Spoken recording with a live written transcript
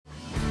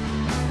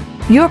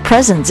Your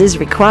Presence is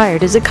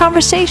Required is a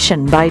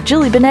conversation by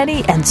Julie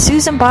Benetti and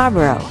Susan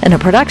Barbaro, and a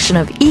production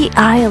of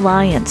EI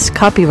Alliance,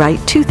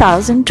 copyright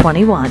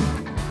 2021.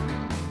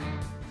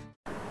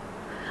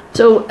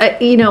 So,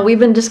 we've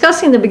been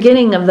discussing the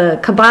beginning of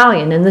the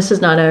Kybalion, and this is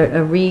not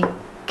a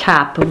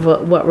recap of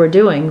what we're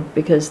doing,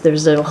 because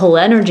there's a whole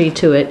energy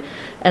to it.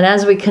 And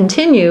as we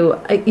continue,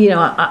 I'm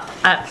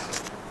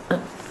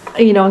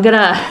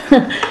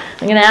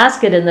gonna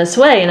ask it in this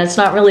way, and it's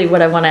not really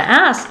what I want to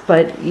ask,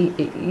 but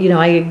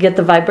I get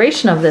the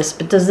vibration of this.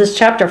 But does this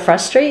chapter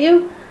frustrate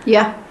you?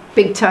 Yeah,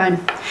 big time.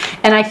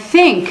 And I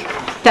think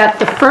that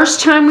the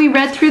first time we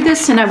read through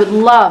this, and I would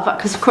love,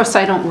 because of course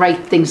I don't write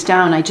things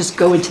down, I just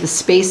go into the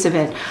space of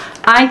it.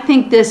 I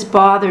think this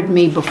bothered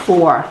me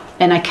before,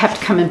 and I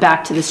kept coming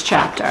back to this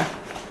chapter.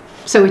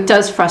 So it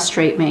does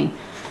frustrate me,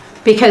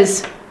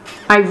 because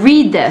I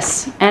read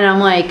this and I'm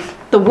like,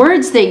 the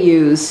words they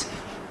use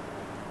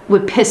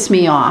would piss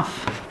me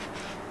off,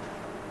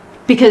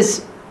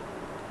 because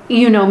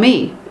you know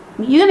me.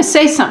 You're going to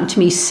say something to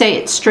me, say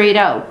it straight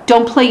out.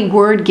 Don't play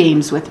word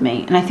games with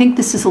me. And I think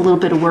this is a little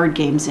bit of word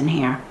games in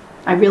here.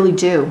 I really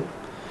do.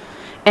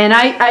 And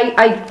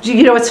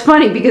it's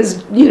funny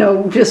because,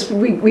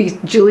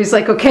 Julie's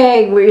like,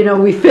 okay,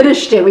 we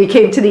finished it. We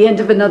came to the end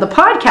of another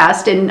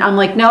podcast, and I'm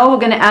like, no, we're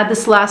going to add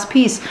this last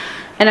piece.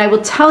 And I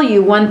will tell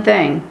you one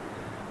thing.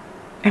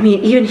 I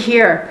mean, even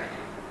here,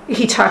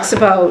 he talks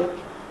about,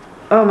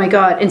 oh my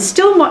God, and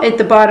still more at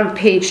the bottom of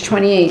page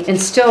 28, and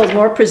still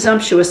more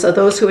presumptuous are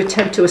those who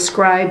attempt to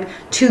ascribe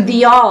to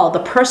the all the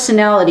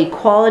personality,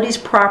 qualities,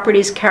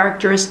 properties,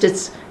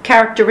 characteristics,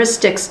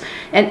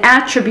 and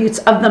attributes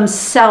of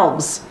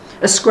themselves,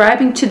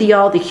 ascribing to the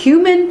all the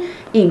human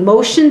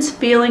emotions,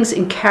 feelings,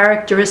 and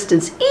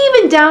characteristics,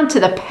 even down to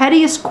the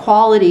pettiest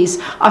qualities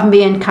of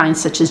mankind,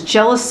 such as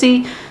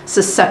jealousy,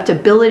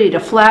 susceptibility to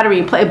flattery,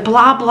 and play,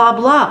 blah, blah,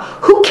 blah.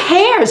 Who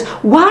cares?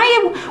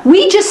 Why?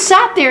 We just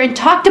sat there and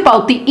talked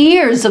about the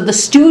ears of the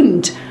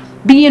student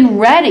being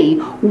ready.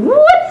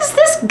 What is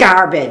this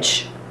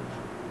garbage?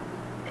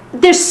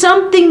 There's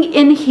something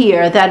in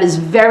here that is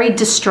very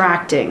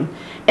distracting,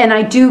 and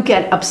I do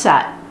get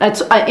upset.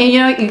 That's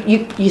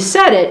you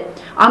said it.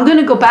 I'm going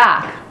to go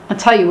back. I'll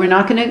tell you, we're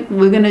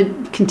going to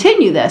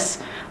continue this.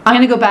 I'm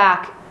going to go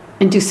back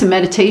and do some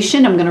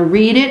meditation. I'm going to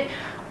read it.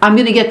 I'm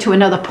going to get to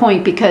another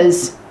point,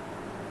 because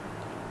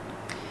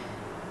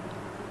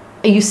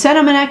you said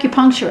I'm an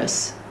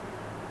acupuncturist.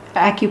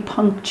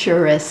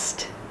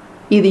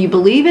 Either you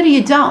believe it or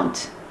you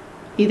don't.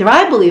 Either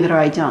I believe it or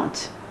I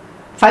don't.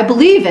 If I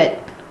believe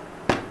it,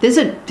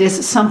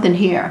 there's something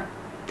here.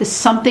 There's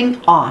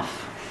something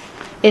off.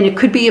 And it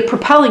could be a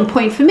propelling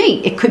point for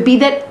me. It could be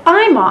that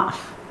I'm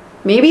off.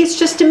 Maybe it's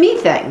just a me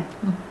thing.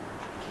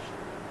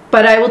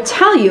 But I will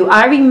tell you,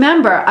 I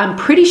remember, I'm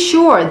pretty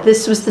sure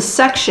this was the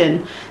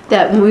section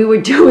that when we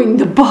were doing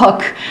the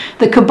book,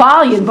 the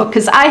Kybalion book,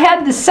 because I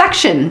had this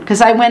section,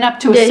 because I went up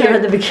to a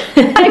certain... the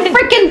beginning.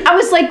 I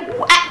was like,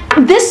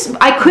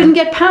 I couldn't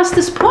get past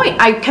this point.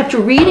 I kept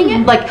reading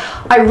it. Like,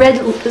 I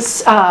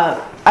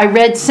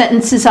read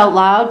sentences out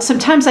loud.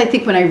 Sometimes I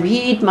think when I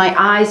read, my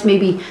eyes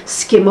maybe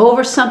skim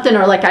over something,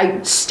 or like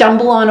I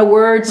stumble on a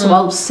word, so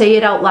I'll say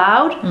it out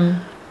loud.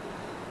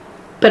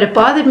 But it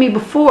bothered me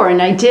before,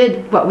 and I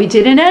did what we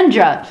did in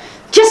Endra.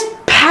 Just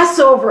pass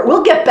over it.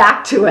 We'll get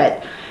back to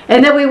it.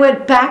 And then we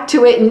went back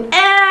to it, and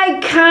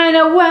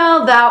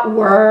that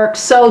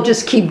works, so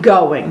just keep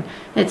going.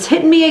 It's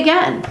hitting me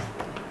again.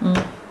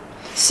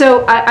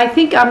 So I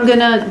think I'm going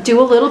to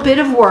do a little bit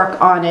of work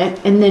on it,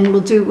 and then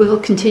we'll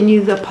continue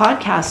the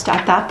podcast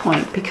at that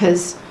point,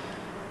 because...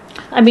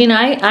 I mean,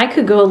 I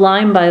could go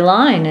line by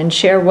line and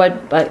share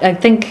what... I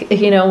think,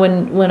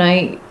 when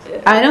I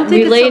don't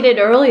think related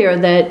earlier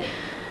that...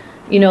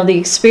 the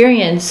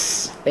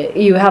experience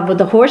you have with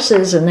the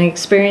horses and the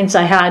experience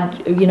I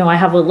had, I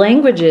have with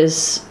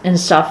languages and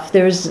stuff.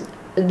 There's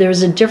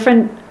a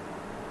different,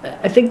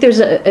 I think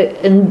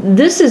and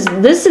this is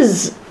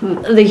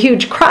the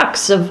huge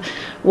crux of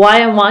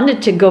why I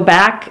wanted to go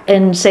back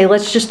and say,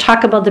 let's just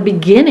talk about the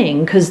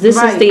beginning, because this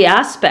is the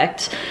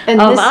aspect of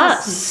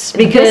us.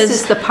 Because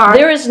this is the part.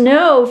 There is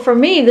for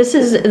me, this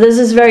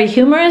is very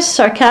humorous,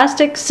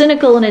 sarcastic,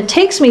 cynical, and it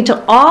takes me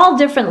to all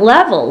different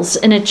levels,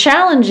 and it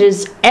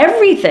challenges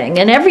everything,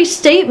 and every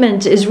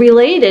statement is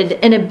related,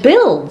 and it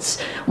builds.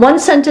 One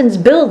sentence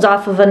builds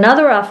off of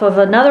another, off of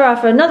another, off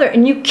of another,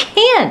 and you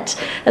can't.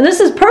 And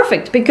this is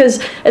perfect, because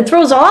it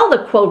throws all the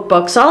quote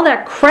books, all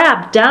that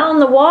crap down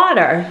the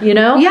water,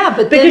 Yeah,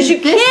 but because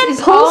you can't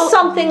pull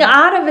something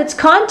out of its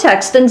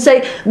context and say,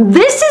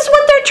 this is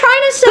what they're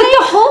trying to say. But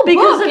the whole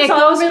book, it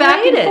goes related.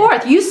 back and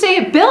forth. You say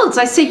it builds.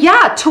 I say,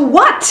 yeah, to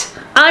what?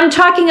 I'm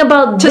talking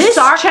about this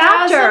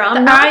chapter.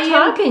 I'm not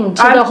talking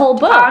to the whole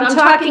book. I'm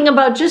talking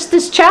about just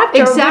this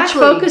chapter, which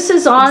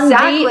focuses on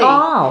the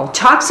all.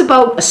 Talks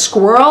about a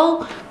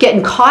squirrel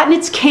getting caught in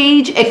its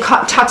cage. It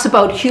talks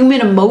about human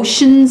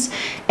emotions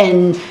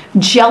and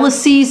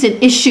jealousies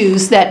and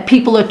issues that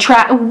people are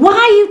Why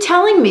are you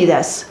telling me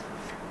this?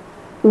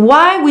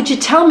 Why would you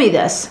tell me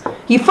this?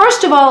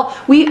 First of all,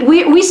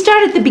 we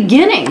start at the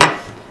beginning.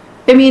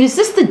 I mean, is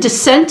this the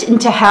descent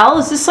into hell?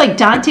 Is this like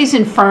Dante's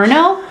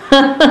Inferno?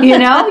 You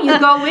know, you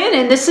go in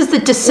and this is the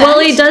descent. Well,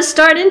 he does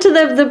start into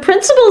the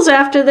principles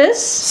after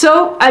this.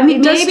 So, I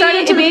mean, maybe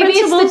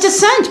it's the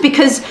descent,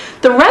 because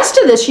the rest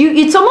of this,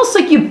 it's almost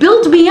like you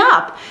build me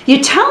up.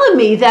 You're telling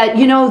me that,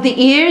 you know,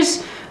 the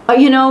ears,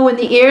 you know, when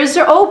the ears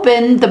are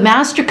open, the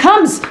master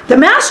comes. The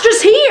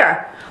master's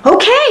here.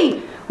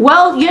 Okay.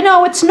 Well, you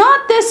know, it's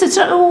not this. It's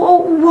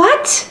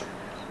what?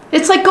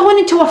 It's like going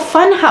into a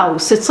fun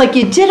house. It's like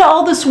you did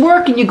all this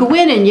work and you go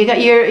in and you're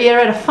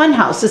at a fun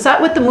house. Is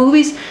that what the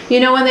movies, you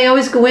know, when they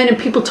always go in and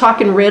people talk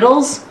in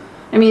riddles?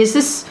 I mean, is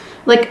this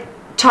like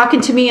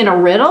talking to me in a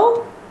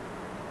riddle?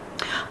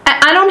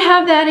 I don't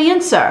have that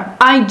answer.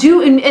 I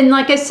do, and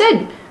like I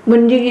said,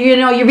 when you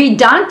know you read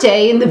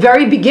Dante in the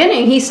very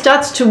beginning, he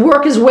starts to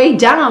work his way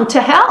down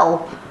to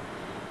hell.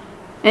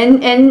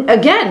 And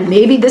again,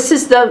 maybe this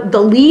is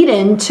the lead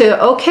in to,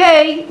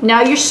 okay,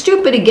 now you're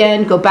stupid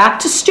again, go back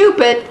to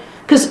stupid,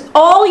 because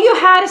all you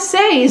had to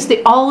say is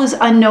the all is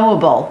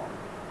unknowable.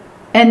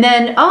 And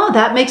then, oh,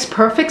 that makes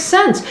perfect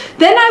sense.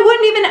 Then I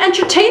wouldn't even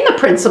entertain the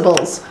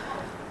principles.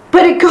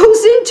 But it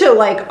goes into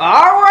like,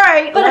 all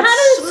right, but how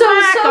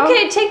does,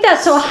 okay, take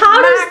that. So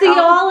how does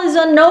the all is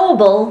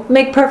unknowable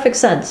make perfect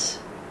sense?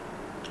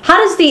 How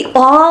does the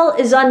all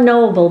is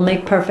unknowable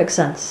make perfect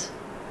sense?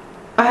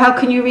 How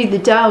can you read the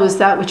Tao as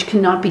that which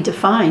cannot be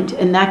defined,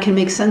 and that can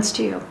make sense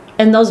to you?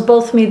 And those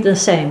both mean the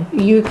same.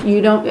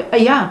 You don't,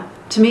 yeah,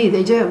 to me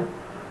they do.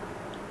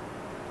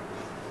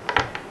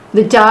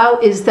 The Tao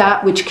is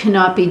that which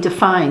cannot be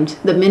defined.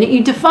 The minute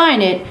you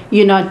define it,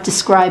 you're not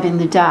describing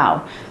the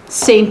Tao.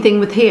 Same thing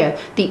with here.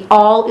 The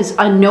all is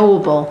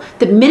unknowable.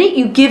 The minute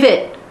you give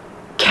it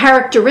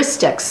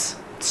characteristics,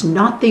 it's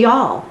not the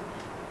all.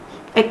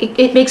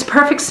 It makes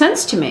perfect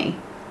sense to me.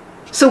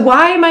 So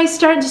why am I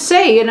starting to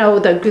say, you know,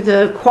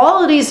 the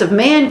qualities of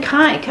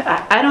mankind?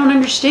 I don't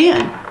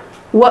understand.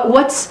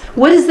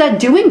 What is that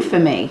doing for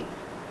me?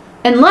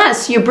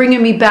 Unless you're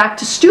bringing me back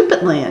to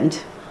stupid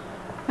land.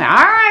 All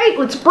right,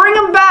 let's bring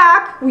them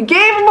back. We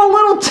gave them a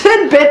little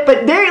tidbit,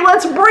 but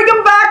let's bring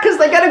them back because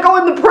they got to go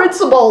in the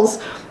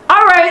principles.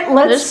 All right,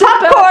 let's put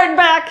popcorn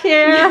back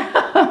here.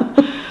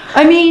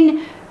 I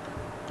mean,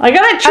 I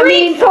got a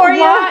treat for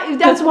you.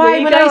 That's why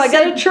when I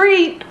got a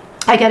treat.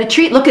 I got a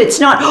treat. Look, it's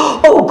not,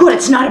 oh good,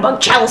 it's not about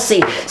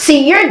jealousy.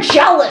 See, you're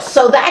jealous,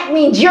 so that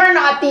means you're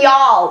not the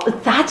all.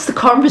 That's the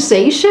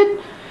conversation.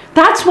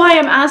 That's why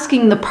I'm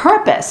asking the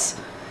purpose.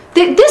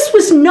 This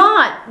was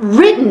not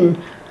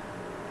written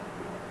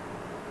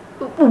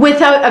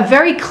without a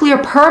very clear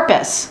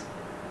purpose.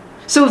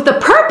 So if the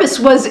purpose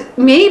was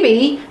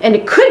maybe, and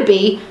it could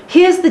be,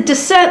 here's the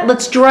descent,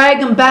 let's drag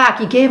him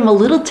back. You gave him a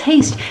little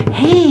taste.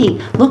 Hey,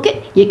 look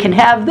at, you can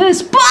have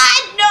this, but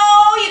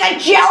no, you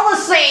got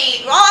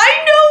jealousy.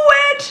 I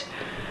knew it.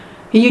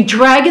 And you're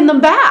dragging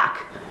them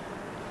back.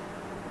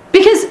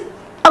 Because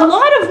a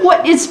lot of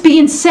what is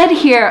being said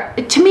here,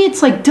 to me,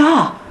 it's like,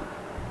 duh.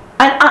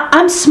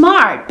 I'm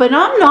smart, but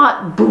I'm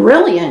not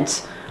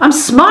brilliant. I'm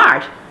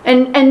smart.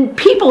 And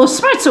people are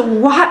smart, so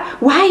why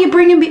are you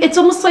bringing me? It's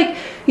almost like,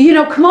 you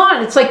know, come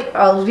on. It's like,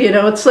 you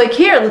know, it's like,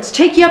 here, let's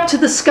take you up to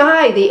the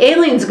sky. The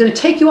alien's going to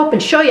take you up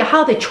and show you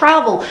how they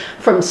travel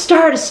from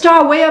star to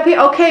star, way up here.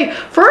 Okay,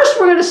 first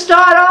we're going to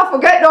start off, we're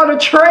getting on a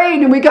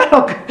train, and we got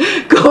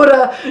to go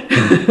to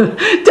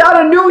down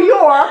to New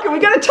York, and we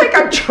got to take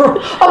a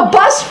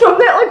bus from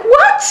there. Like,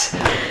 what?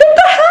 What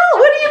the hell?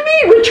 What do you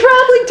mean? We're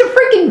traveling to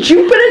freaking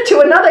Jupiter, to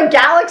another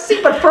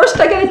galaxy, but first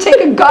I got to take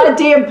a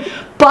goddamn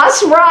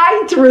bus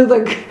ride through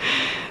the...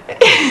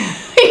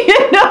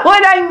 You know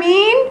what I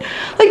mean?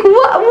 Like,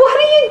 what are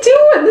you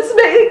doing? This,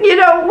 you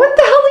know, what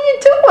the hell are you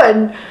doing?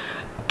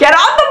 Get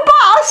on the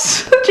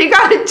bus. You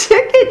got a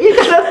ticket. You're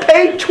gonna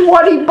pay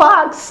 $20.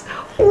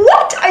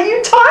 What are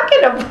you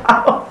talking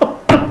about?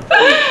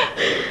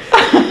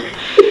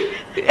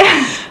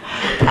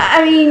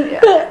 I mean,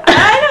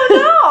 I don't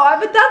know,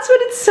 but that's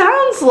what it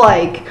sounds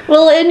like.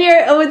 Well,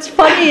 what's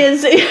funny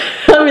is,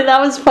 I mean, that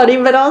was funny,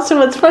 but also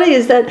what's funny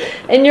is that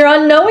in your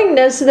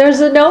unknowingness, there's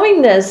a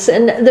knowingness,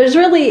 and there's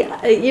really,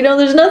 you know,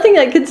 there's nothing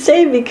I could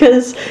say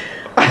because,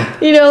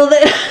 you know,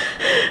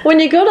 when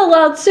you go to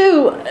Lao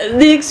Tzu,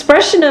 the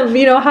expression of,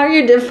 you know, how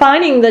you're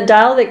defining the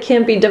Tao that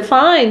can't be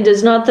defined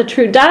is not the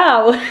true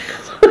Tao.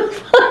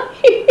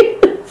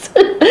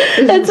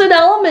 It's an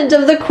element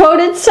of the quote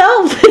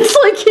itself. It's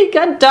like you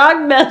got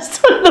dog mess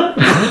on the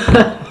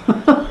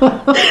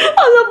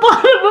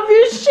bottom of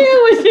your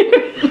shoe.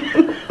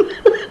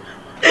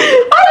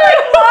 I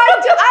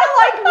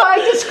like my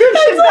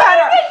description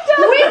better.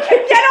 We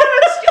could get on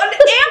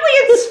an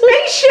alien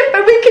spaceship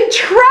and we could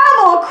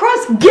travel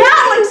across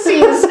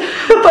galaxies.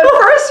 But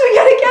first we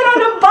gotta get on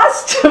a bus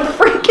to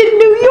freaking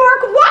New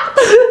York. What?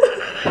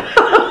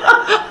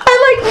 I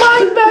like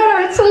mine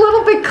better. It's a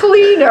little bit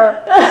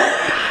cleaner.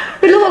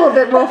 A little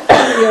bit more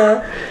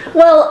funnier.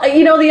 Well,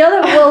 you know,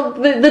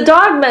 the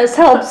dog mess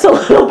helps a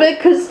little bit,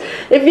 because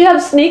if you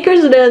have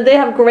sneakers and they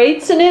have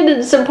grates in it,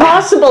 it's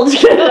impossible to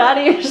get it out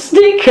of your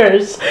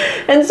sneakers.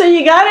 And so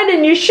you got it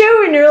in your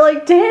shoe and you're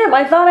like, damn,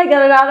 I thought I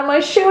got it out of my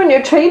shoe, and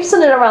you're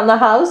traipsing it around the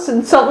house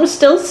and something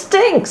still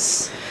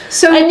stinks.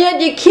 So, and yet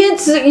you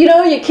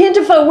can't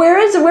define, where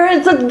is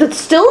it?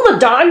 Still the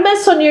dog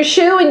mess on your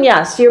shoe? And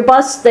yes, your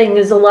bus thing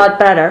is a lot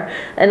better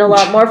and a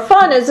lot more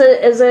fun as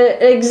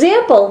an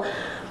example.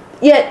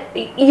 Yet,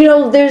 you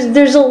know,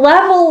 there's a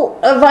level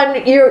of,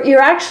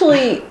 you're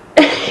actually,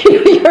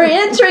 you're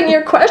answering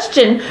your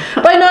question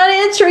by not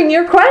answering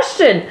your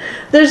question.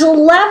 There's a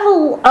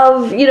level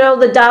of, you know,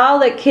 the Tao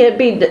that can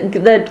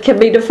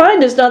be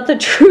defined as not the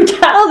true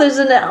Tao. There's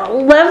a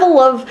level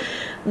of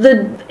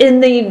in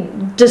the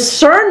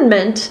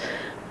discernment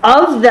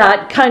of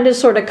that kind of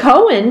sort of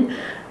koan,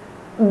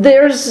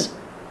 there's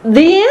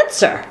the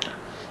answer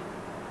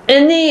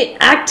in the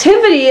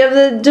activity of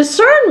the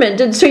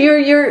discernment. And so you're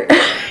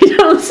you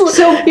know,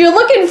 so you're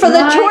looking for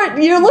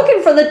you're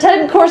looking for the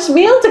 10-course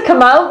meal to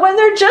come out when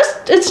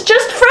it's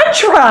just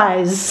French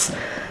fries.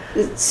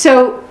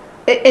 So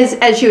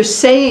as you're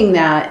saying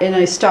that, and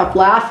I stopped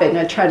laughing,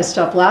 I try to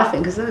stop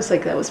laughing because I was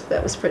like, that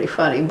was pretty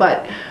funny,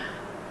 but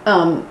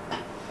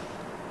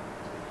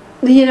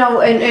you know,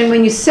 and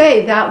when you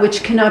say that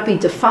which cannot be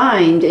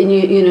defined, and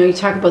you know, you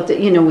talk about the,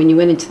 you know, when you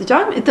went into the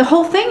dogma, the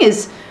whole thing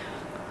is,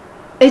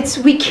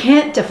 we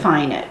can't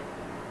define it.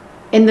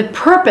 And the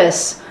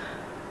purpose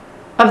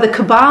of the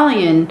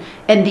Kybalion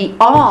and the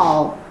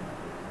all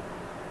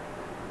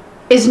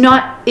is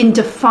not in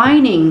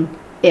defining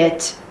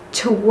it,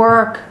 to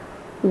work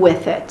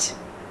with it.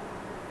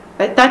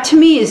 That to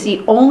me is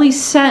the only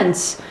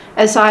sense,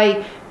 as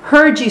I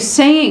heard you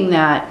saying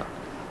that,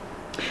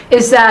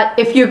 is that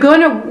if you're going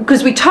to,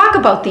 because we talk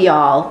about the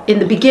all in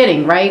the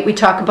beginning, right? We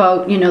talk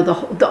about, you know,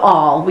 the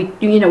all.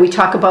 We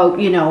talk about,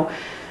 you know,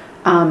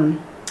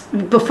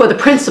 before the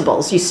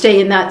principles. You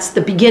stay in, that's the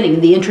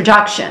beginning, the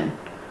introduction.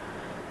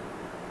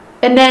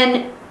 And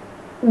then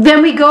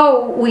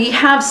we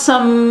have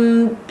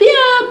some,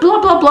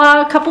 blah, blah,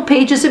 blah, a couple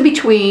pages in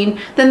between.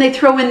 Then they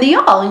throw in the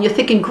all, and you're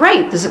thinking,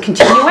 great, there's a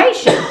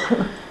continuation.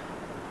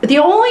 The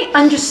only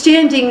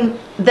understanding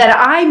that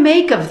I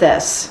make of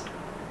this,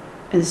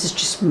 and this is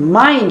just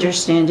my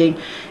understanding,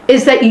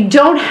 is that you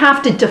don't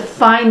have to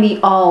define the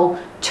all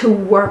to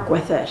work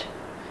with it.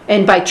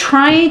 And by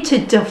trying to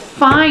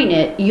define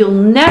it, you'll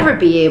never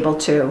be able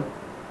to.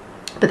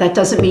 But that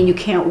doesn't mean you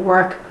can't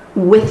work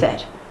with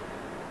it.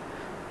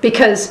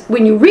 Because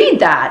when you read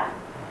that,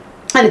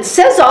 and it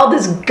says all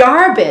this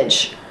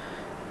garbage,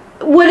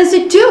 what does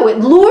it do? It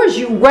lures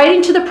you right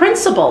into the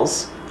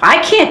principles.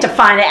 I can't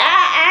define it.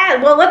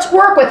 Well, let's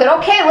work with it.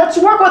 Okay, let's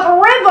work with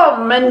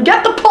rhythm and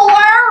get the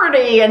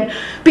polarity. And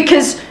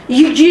because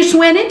you just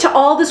went into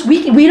all this,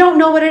 we don't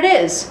know what it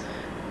is.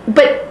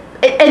 But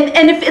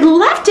and if it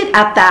left it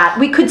at that,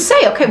 we could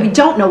say, okay, we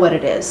don't know what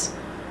it is.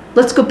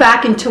 Let's go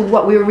back into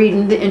what we were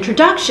reading, the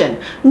introduction.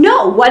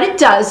 No, what it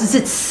does is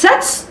it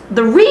sets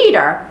the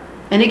reader,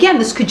 and again,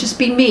 this could just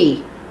be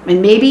me,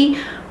 and maybe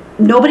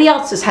nobody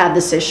else has had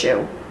this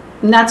issue,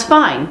 and that's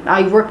fine.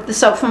 I worked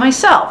this out for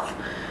myself.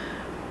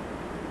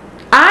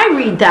 I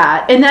read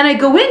that, and then I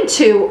go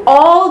into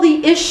all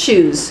the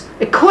issues.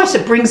 Of course,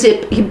 it brings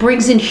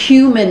in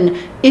human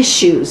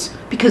issues,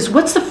 because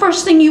what's the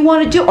first thing you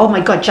want to do? Oh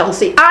my God,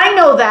 jealousy, I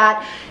know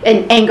that,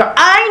 and anger,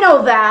 I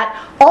know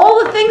that.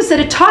 All the things that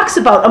it talks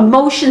about,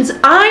 emotions,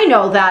 I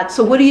know that.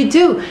 So what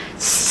do?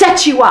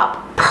 Set you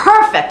up,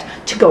 perfect,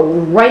 to go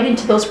right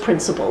into those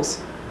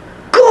principles.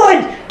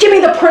 Good, give me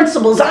the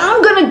principles.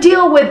 I'm going to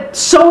deal with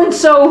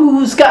so-and-so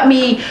who's got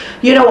me,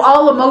 you know,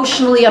 all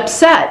emotionally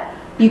upset.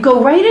 You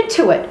go right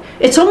into it.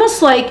 It's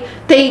almost like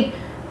they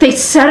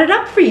set it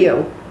up for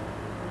you.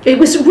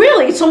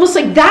 It's almost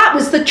like that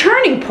was the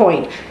turning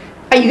point.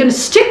 Are you going to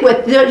stick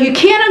with, you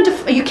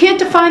can't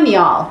define the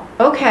all.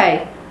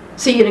 Okay,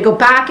 so you're going to go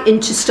back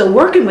into still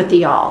working with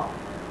the all.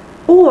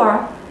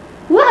 Or,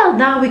 well,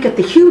 now we got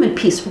the human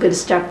piece we're going to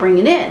start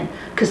bringing in,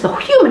 because the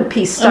human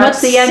piece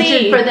starts the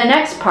engine for the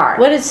next part.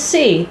 What is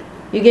C?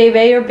 You gave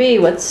A or B,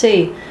 what's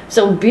C?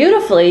 So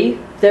beautifully,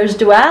 there's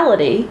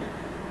duality,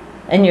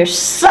 and you're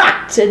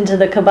sucked into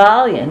the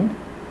Kybalion.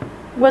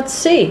 What's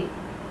C?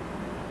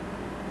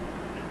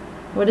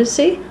 What is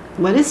C?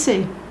 What is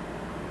C?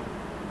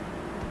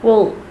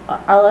 Well,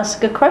 I'll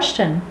ask a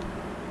question.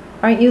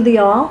 Aren't you the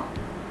all?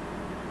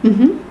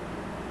 Mm-hmm.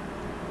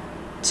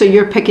 So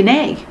you're picking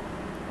A?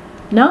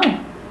 No.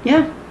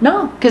 Yeah.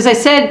 No. Because I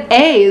said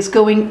A is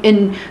going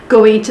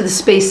into the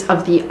space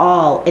of the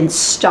all and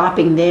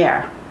stopping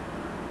there.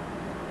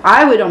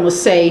 I would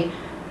almost say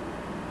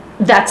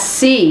that's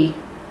C.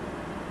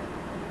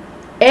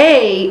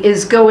 A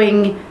is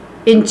going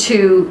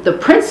into the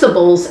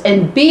principles,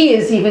 and B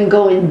is even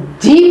going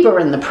deeper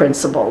in the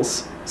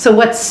principles. So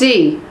what's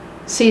C?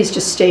 C is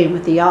just staying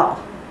with the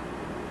all.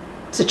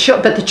 It's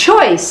but the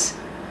choice,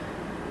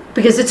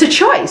 because it's a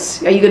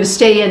choice. Are you going to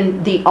stay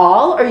in the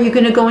all, or are you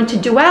going to go into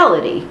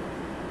duality?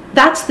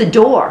 That's the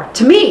door.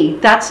 To me,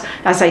 that's,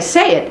 as I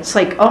say it, it's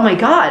like, oh my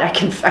God, I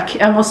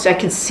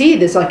can see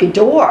there's like a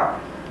door.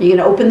 You're going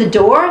to open the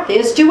door,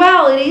 there's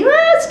duality,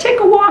 let's take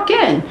a walk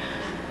in.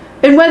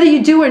 And whether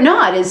you do or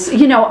not is,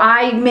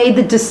 I made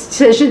the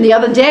decision the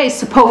other day,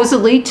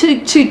 supposedly,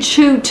 to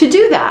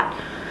do that.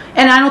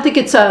 And I don't think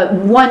it's a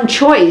one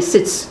choice.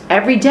 It's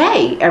every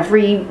day,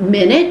 every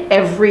minute,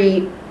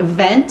 every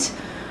event.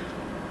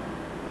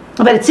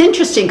 But it's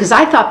interesting because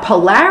I thought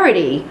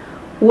polarity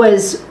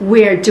was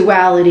where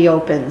duality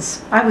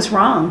opens. I was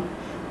wrong.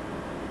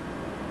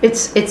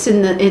 It's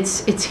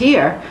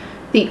here.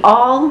 The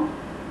all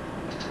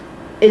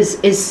is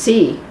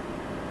C.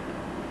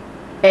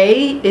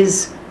 A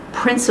is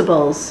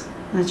principles.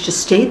 Let's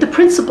just state the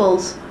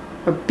principles.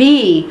 Or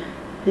B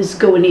is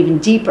going even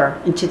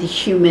deeper into the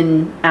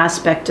human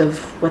aspect of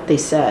what they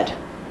said.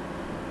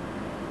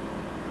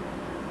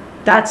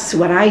 That's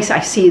what I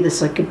see,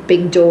 this like a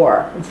big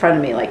door in front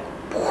of me, like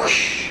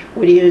whoosh.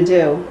 What are you going to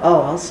do?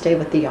 Oh, I'll stay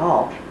with the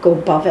all. Go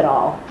above it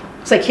all.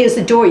 It's like, here's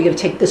the door. You're going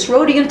to take this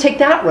road. You're going to take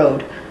that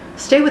road.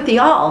 Stay with the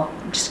all.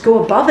 Just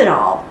go above it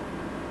all.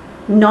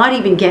 Not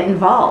even get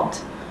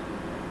involved.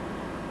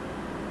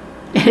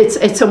 And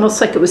it's almost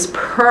like it was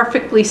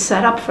perfectly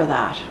set up for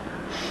that.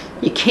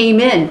 You came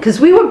in because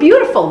we were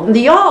beautiful.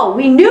 The all,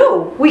 we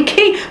knew. We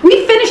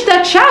finished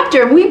that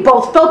chapter and we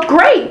both felt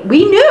great.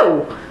 We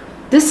knew.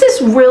 This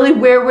is really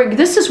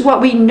this is what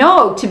we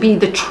know to be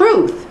the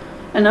truth.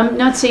 And I'm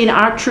not saying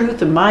our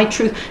truth or my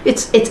truth.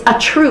 It's a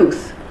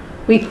truth.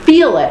 We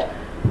feel it.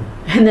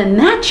 And then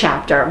that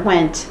chapter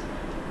went,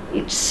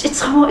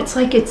 it's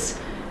like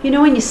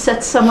when you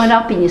set someone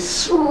up and you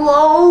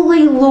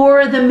slowly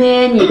lure them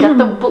in, you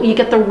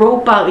get the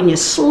rope out and you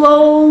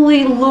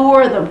slowly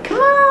lure them. Come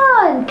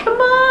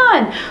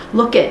on.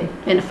 Look at,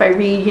 and if I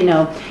read,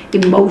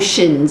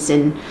 emotions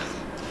and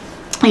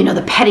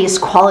the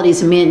pettiest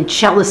qualities of man: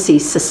 jealousy,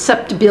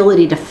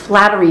 susceptibility to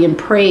flattery and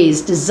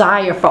praise,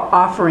 desire for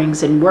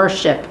offerings and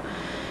worship,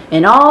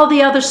 and all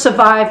the other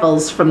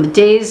survivals from the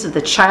days of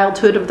the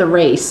childhood of the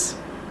race.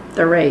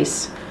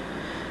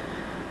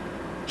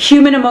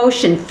 Human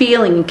emotion,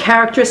 feeling, and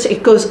characteristic,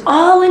 it goes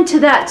all into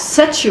that,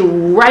 sets you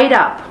right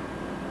up.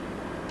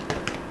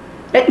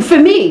 For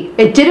me,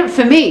 it did it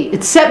for me.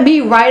 It set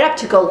me right up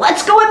to go,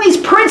 let's go in these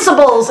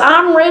principles.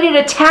 I'm ready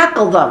to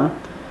tackle them.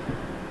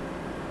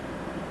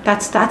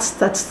 That's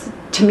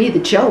to me the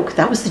joke.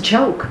 That was the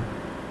joke.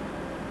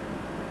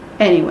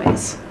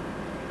 Anyways.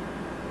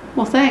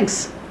 Well,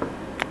 thanks.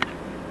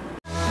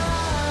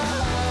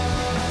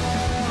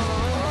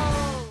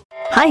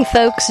 Hi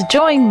folks,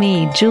 join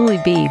me,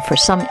 Julie B., for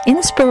some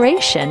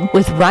inspiration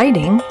with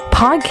writing,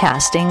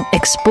 podcasting,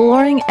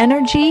 exploring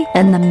energy,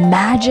 and the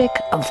magic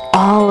of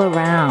all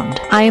around.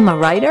 I am a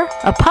writer,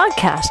 a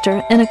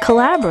podcaster, and a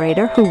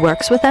collaborator who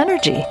works with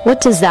energy.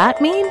 What does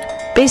that mean?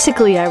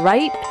 Basically, I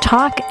write,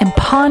 talk, and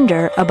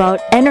ponder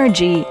about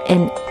energy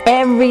in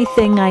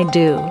everything I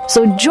do.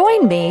 So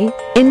join me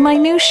in my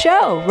new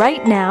show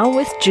right now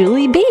with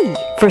Julie B.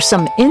 for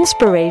some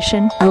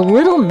inspiration, a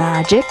little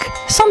magic,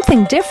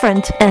 something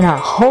different, and a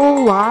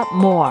whole lot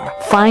more.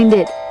 Find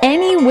it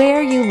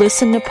anywhere you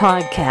listen to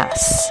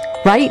podcasts.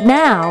 Right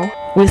now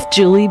with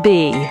Julie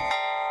B.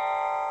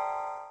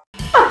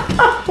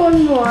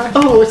 One more.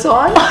 Oh, it's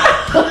on?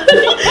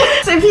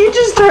 So if you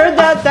just heard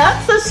that,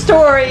 that's the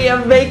story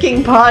of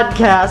making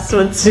podcasts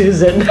with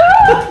Susan.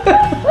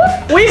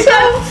 We've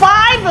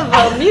got 5 of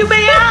them. You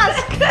may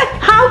ask,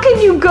 how can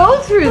you go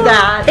through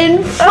that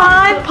in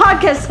 5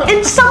 podcasts?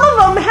 And some of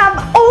them have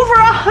over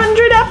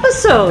 100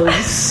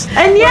 episodes.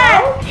 And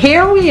yet,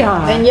 here we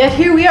are. And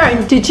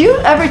And did you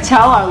ever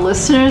tell our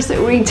listeners that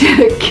we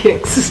did a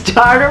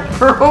Kickstarter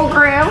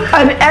program?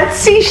 An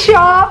Etsy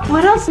shop?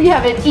 What else? We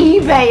have an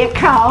eBay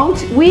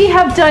account. We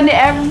have done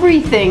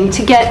everything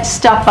to get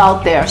stuff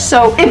out there.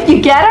 So if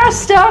you get our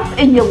stuff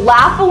and you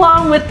laugh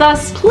along with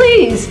us,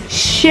 please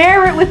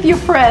share it with your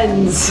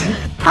friends.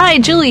 Hi,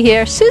 Julie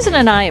here. Susan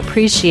and I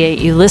appreciate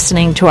you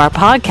listening to our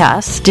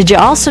podcast. Did you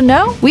also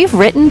know we've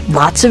written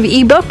lots of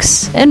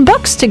ebooks and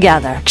books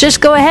together?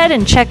 Just go ahead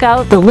and check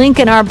out the link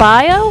in our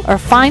bio or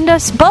find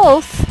us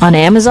both on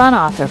Amazon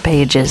author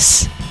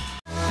pages.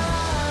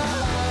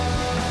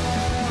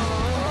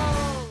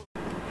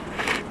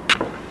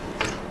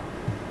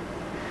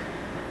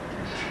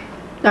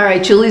 All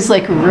right, Julie's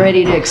like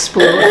ready to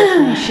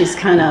explode. She's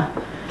kind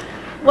of...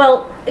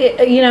 Well,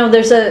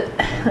 there's a...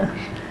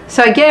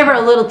 So I gave her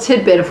a little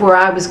tidbit of where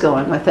I was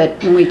going with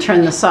it when we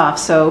turned this off.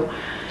 So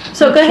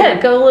go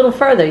ahead, go a little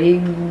further. You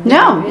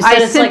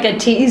said it's like a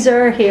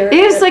teaser here. It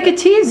is like a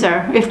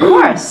teaser, of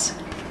course.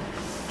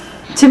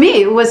 To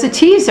me, it was a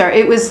teaser.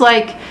 It was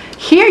like,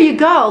 here you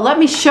go, let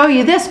me show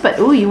you this. But,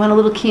 ooh, you want a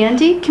little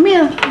candy? Come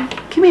here,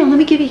 let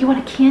me give you want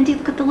a candy?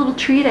 Look at the little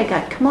treat I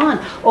got. Come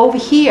on, over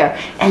here.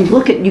 And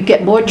look at, you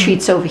get more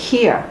treats over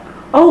here.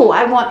 Oh,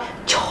 I want,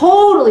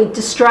 totally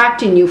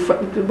distracting you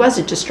from, it was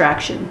a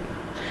distraction.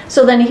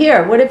 So then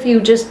here, what if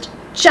you just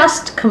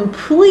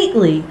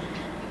completely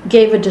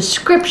gave a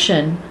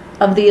description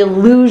of the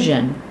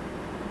illusion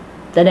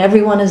that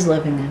everyone is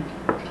living in?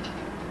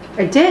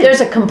 I did.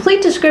 There's a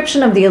complete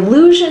description of the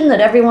illusion that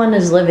everyone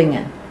is living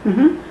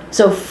in.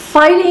 So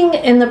fighting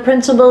in the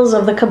principles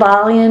of the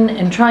Kybalion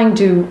and trying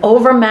to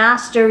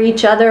overmaster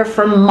each other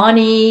for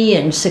money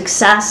and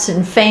success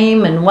and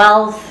fame and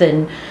wealth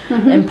and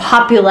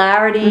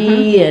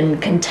popularity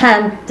and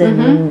contempt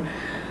and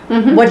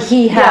what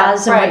he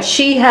has and what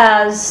she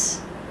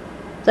has.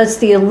 That's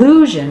the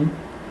illusion.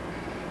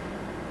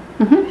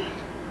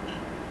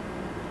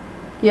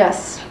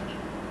 Yes.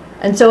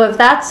 And so if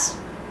that's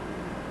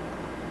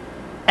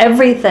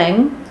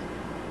everything,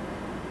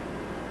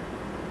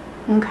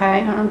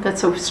 okay,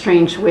 that's a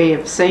strange way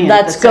of saying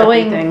that's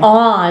going everything.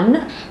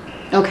 On.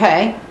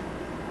 Okay.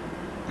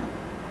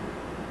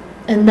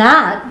 And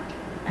that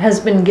has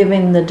been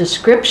given the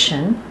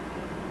description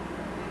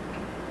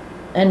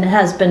and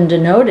has been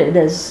denoted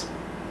as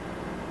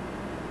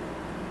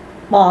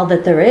all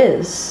that there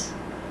is.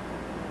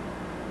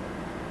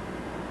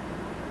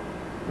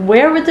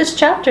 Where would this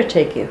chapter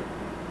take you?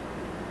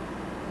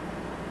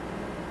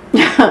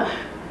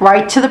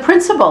 Right to the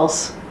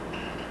principles.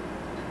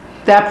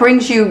 That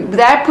brings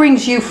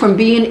you from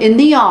being in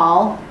the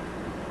all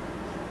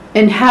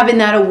and having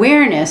that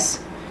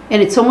awareness.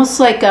 And it's almost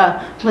like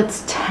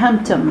let's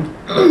tempt them.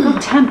 Go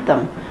tempt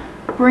them.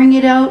 Bring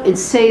it out and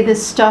say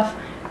this stuff.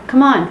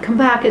 Come on, come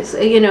back. It's,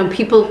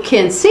 people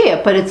can't see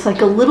it, but it's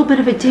like a little bit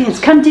of a dance.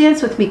 Come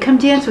dance with me. Come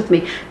dance with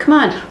me. Come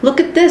on, look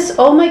at this.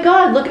 Oh my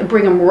God, look,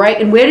 bring them right.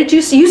 And where did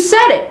you see? You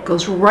said it.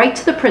 Goes right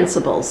to the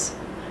principles.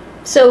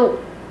 So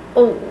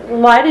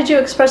why did you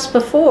express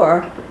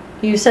before?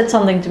 You said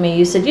something to me.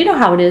 You said, you know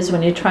how it is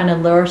when you're trying to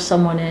lure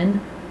someone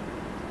in?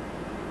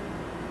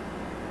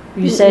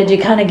 You said you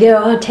kind of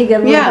go, take a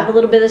little, have a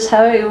little bit of this.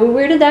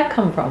 Where did that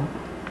come from?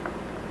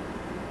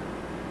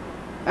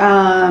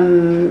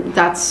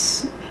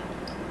 That's,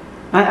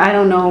 I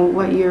don't know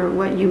what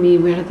you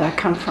mean. Where did that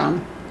come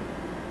from?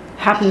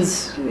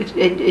 Happens.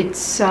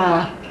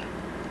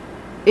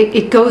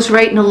 It goes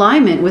right in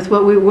alignment with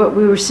what we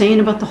were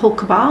saying about the whole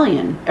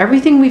Kybalion.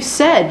 Everything we've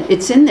said,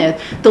 it's in there.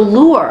 The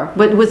lure,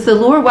 but with the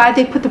lure, why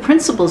did they put the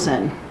principles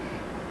in?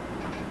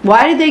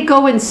 Why did they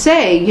go and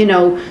say,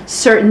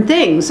 certain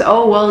things?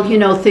 Oh, well,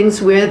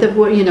 things we're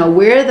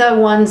the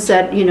ones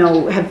that,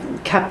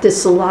 have kept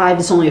this alive.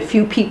 There's only a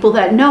few people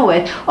that know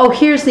it. Oh,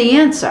 here's the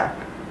answer.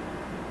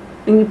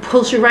 And it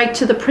pulls you right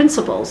to the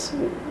principles.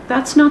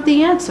 That's not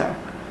the answer.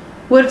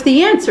 What if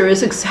the answer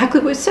is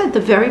exactly what we said at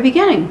the very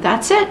beginning?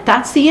 That's it.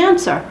 That's the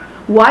answer.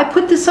 Why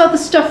put this other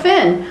stuff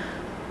in?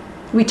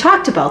 We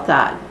talked about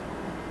that,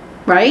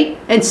 right?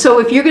 And so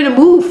if you're going to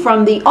move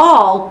from the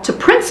all to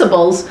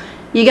principles,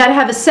 you got to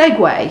have a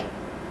segue.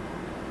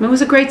 It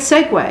was a great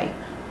segue.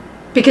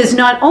 Because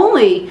not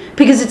only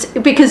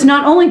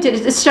did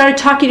it started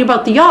talking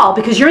about the all,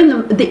 because you're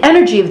in the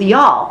energy of the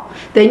all.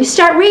 Then you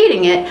start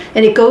reading it,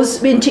 and it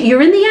goes into,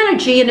 you're in the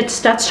energy, and it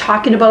starts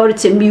talking about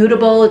it's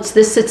immutable, it's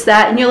this, it's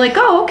that, and you're like,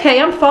 oh, okay,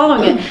 I'm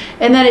following it.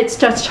 And then it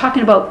starts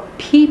talking about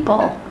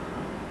people,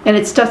 and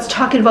it starts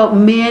talking about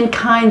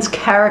mankind's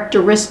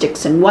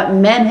characteristics and what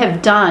men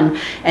have done,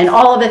 and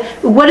all of it.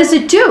 What does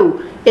it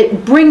do?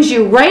 It brings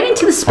you right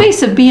into the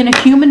space of being a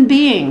human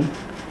being.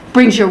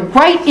 Brings you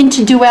right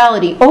into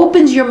duality,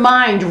 opens your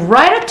mind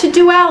right up to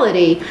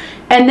duality,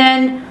 and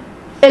then,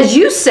 as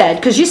you said,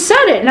 because you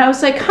said it, and I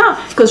was like,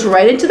 it goes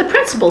right into the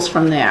principles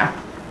from there.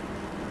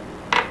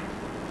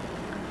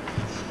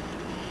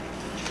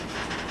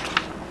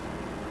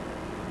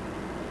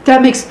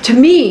 That makes, to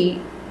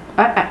me,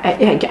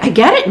 I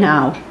get it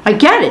now. I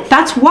get it.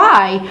 That's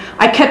why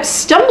I kept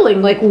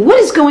stumbling, like, what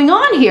is going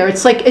on here?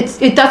 It's like,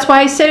 that's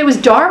why I said it was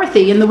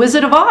Dorothy and the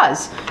Wizard of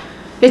Oz.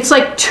 It's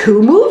like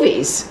 2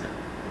 movies.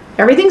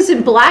 Everything's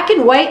in black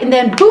and white, and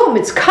then boom,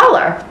 it's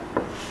color.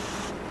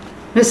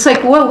 It's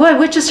like,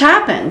 what just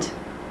happened?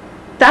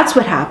 That's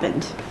what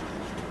happened.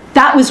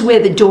 That was where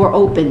the door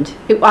opened.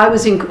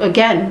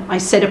 Again, I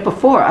said it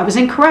before, I was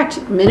incorrect.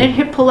 The minute it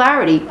hit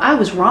polarity, I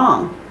was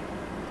wrong.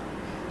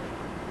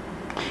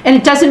 And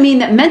it doesn't mean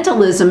that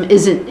mentalism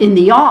isn't in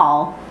the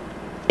all.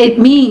 It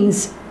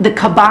means the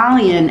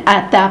Kybalion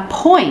at that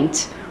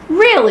point,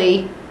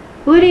 really,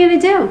 what are you going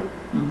to do?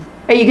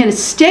 Are you going to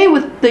stay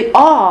with the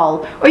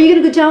all? Or are you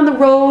going to go down the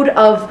road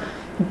of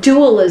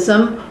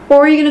dualism?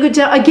 Or are you going to go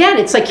down, again,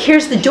 it's like,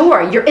 here's the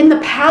door. You're in the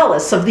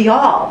palace of the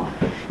all.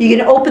 You're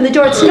going to open the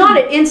door. It's not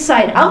an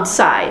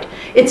inside-outside.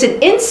 It's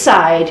an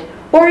inside.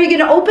 Or are you going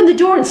to open the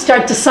door and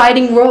start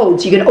deciding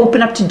roads? You're going to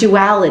open up to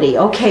duality.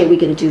 Okay, we're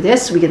going to do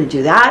this. We're going to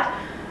do that.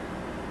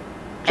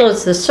 So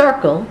it's the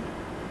circle.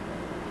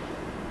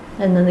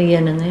 And then the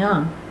yin and the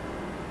yang.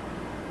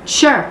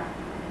 Sure.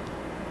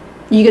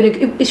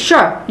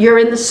 You're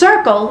in the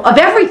circle of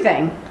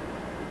everything.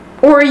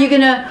 Or are you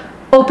going to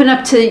open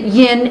up to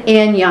yin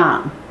and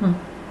yang?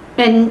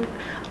 And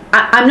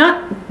I'm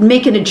not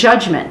making a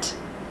judgment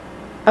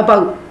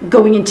about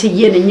going into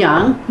yin and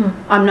yang.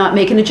 I'm not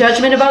making a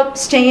judgment about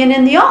staying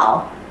in the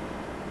all.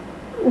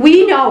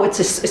 We know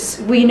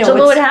So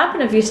what would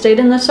happen if you stayed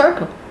in the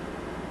circle?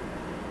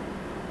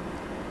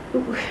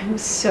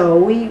 So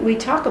we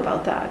talk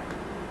about that.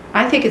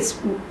 I think it's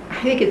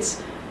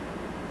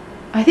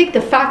I think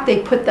the fact they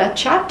put that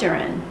chapter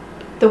in,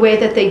 the way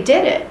that they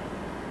did it.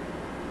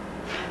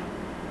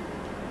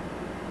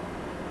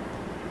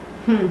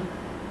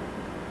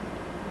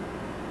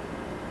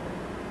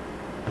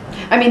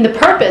 I mean, the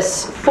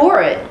purpose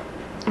for it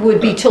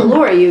would be to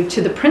lure you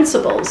to the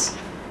principles.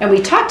 And we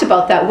talked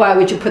about that. Why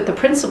would you put the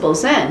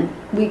principles in?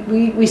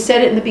 We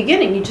said it in the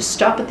beginning. You just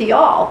stop at the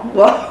all.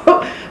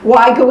 Well,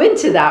 why go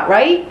into that,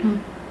 right?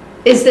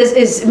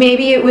 Is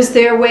maybe it was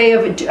their way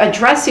of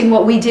addressing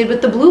what we did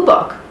with the Blue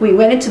Book. We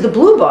went into the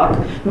Blue Book.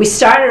 We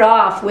started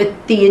off with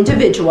the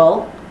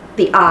individual,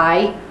 the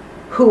I,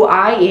 who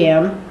I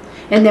am.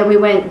 And then we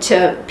went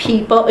to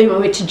people, we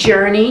went to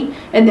journey,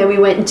 and then we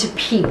went into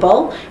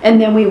people, and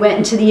then we went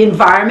into the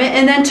environment,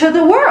 and then to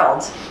the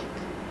world.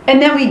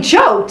 And then we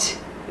joked.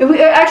 Here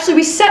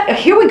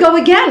we go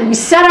again. We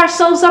set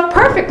ourselves up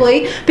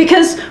perfectly,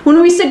 because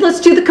when we said, let's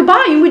do the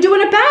Kabbalion, we're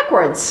doing it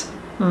backwards.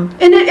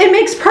 And it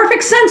makes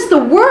perfect sense.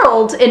 The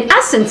world, in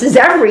essence, is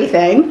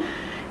everything.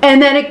 And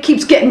then it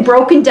keeps getting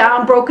broken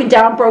down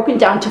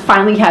to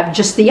finally have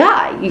just the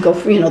I. You go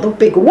from, the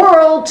big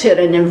world to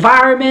an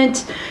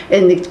environment,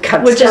 and it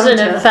cuts Which down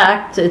isn't, in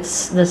fact,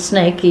 it's the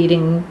snake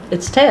eating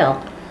its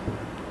tail.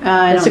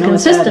 It's a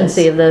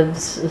consistency of the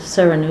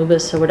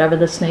Ceranubis or whatever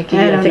the snake eating.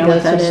 I think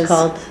that's what it's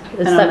called.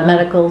 It's that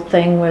medical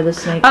thing where the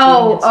snake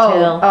eating its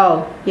tail.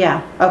 Oh,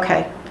 yeah,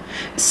 okay.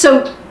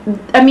 So,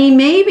 I mean,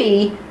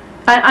 maybe...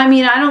 I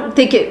don't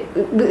think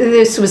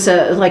this was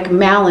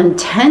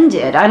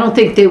malintended. I don't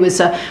think there was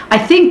I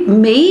think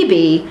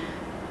maybe,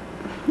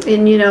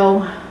 and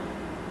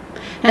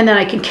then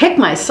I can kick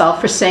myself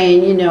for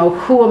saying,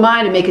 who am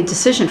I to make a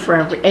decision for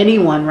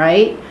anyone,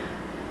 right?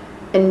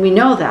 And we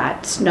know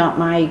that it's not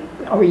my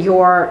or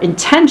your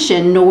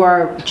intention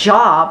nor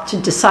job to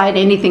decide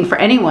anything for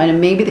anyone.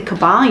 And maybe the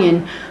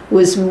Kabbalion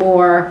was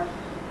more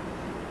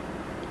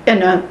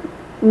in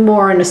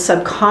a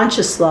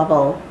subconscious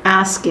level,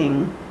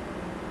 asking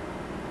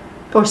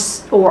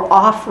or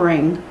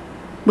offering,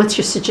 what's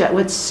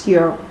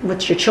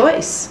your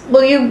choice?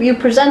 Well, you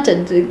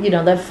presented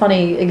that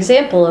funny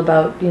example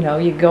about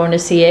you're going to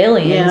see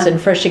aliens,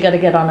 and first you got to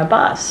get on a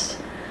bus.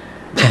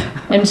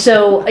 And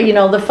so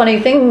the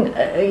funny thing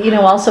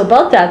also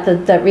about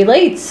that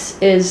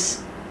relates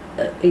is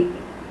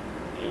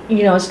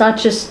it's not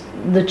just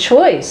the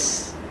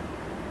choice,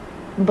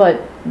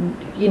 but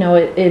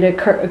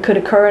it could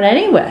occur in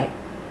any way.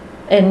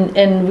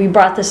 And we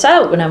brought this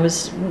out when I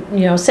was,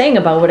 saying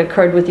about what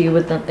occurred with you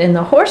in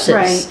the horses.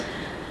 Right.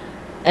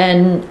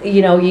 And,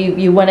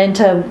 you went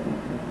into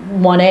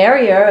one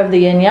area of the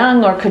yin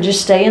yang, or could you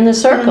stay in the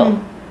circle?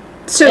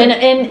 Mm-hmm. So,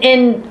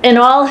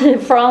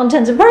 for all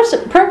intents and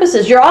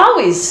purposes, you're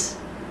always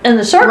in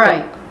the circle.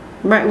 Right.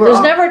 There's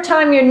never a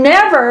time you're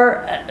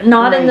never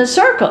not in the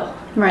circle.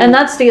 Right. And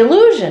that's the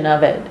illusion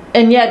of it.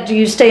 And yet, do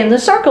you stay in the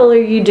circle, or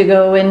you do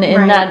go in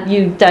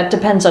that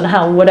depends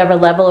on whatever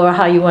level or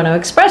how you want to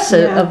express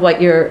it, of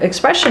what your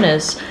expression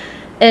is.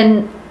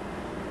 And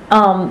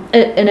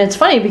it's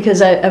funny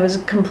because I was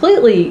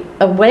completely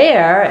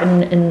aware,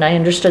 and I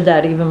understood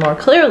that even more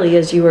clearly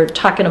as you were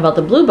talking about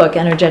the Blue Book,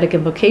 Energetic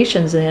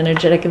Invocations, the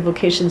Energetic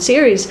Invocation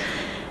series.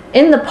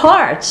 In the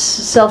parts,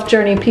 Self,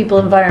 Journey, People,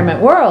 Environment,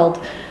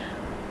 World,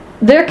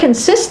 they're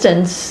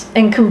consistent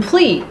and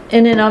complete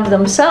in and of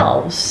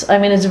themselves. I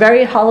mean, it's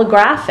very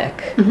holographic.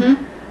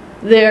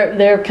 Mm-hmm.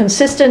 They're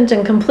consistent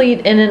and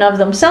complete in and of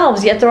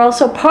themselves, yet they're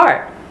also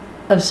part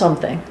of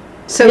something.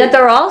 Yet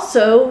they're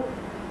also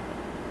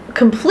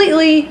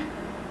completely,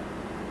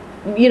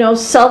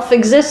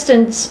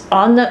 self-existent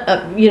on the,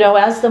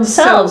 as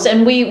themselves.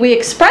 And we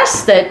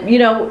express that,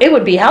 it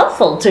would be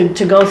helpful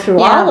to go through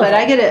all of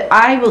it. But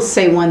I will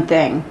say one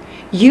thing.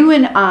 You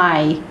and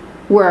I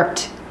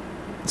worked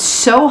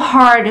so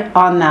hard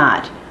on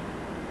that,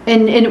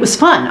 and it was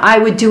fun. I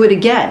would do it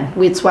again.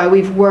 It's why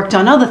we've worked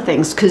on other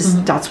things,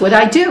 because that's what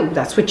I do.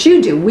 That's what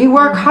you do. We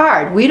work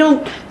hard. We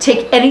don't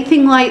take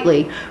anything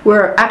lightly.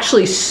 We're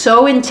actually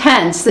so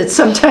intense that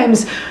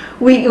sometimes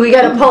we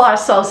got to pull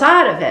ourselves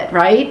out of it,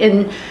 right?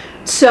 And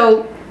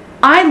so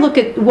I look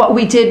at what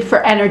we did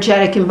for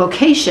Energetic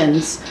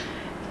Invocations,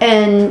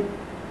 and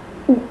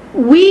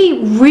we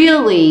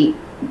really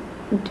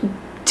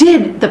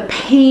did the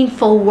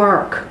painful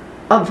work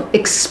of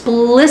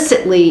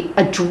explicitly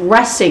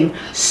addressing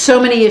so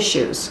many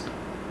issues.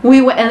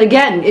 And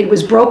again, it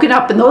was broken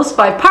up in those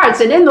 5 parts,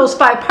 and in those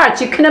 5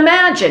 parts, you can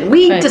imagine,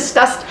 we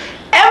discussed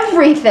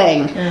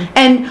everything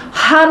and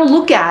how to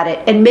look at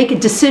it and make a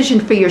decision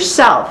for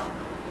yourself.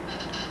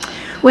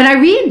 When I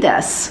read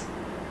this,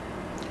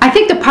 I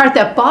think the part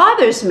that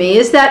bothers me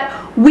is that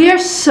we're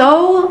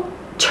so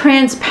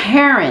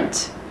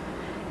transparent,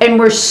 and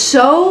we're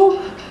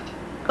so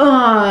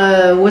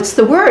what's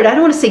the word? I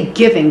don't want to say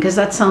giving, because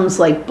that sounds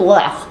like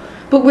blah.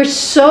 But we're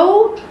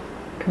so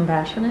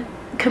compassionate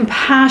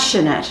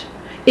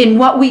in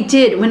what we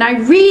did. When I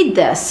read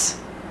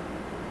this,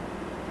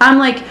 I'm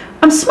like,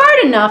 I'm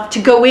smart enough to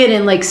go in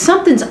and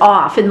something's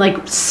off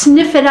and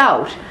sniff it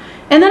out.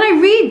 And then I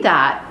read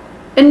that,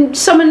 and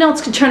someone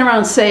else could turn around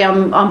and say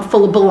I'm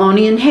full of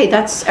baloney, and hey,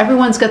 that's,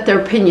 everyone's got their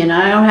opinion.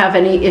 I don't have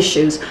any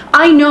issues.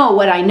 I know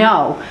what I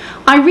know.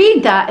 I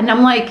read that and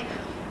I'm like,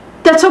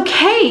 that's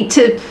okay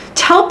to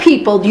tell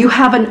people you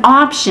have an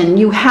option,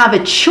 you have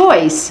a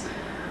choice,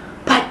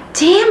 but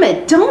damn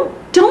it, don't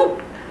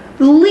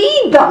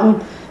lead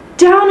them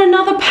down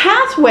another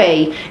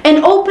pathway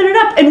and open it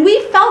up. And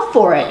we fell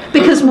for it,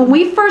 because when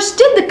we first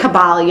did the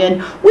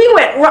Kybalion, we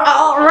went,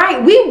 all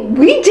right,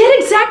 we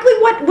did exactly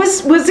what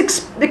was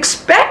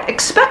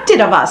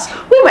expected of us.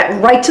 We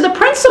went right to the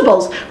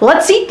principles.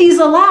 Let's eat these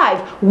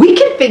alive. We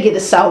can figure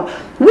this out.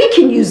 We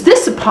can use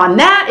this upon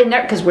that and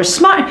that, because we're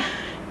smart.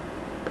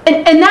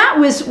 And that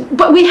was,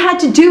 but we had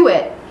to do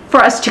it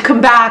for us to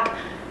come back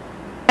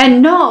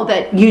and know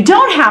that you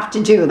don't have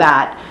to do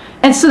that.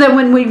 And so that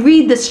when we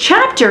read this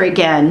chapter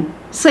again,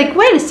 it's like,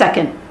 wait a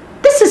second,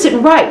 this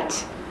isn't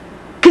right,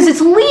 because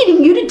it's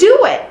leading you to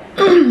do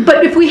it.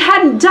 But if we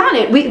hadn't done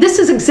it, this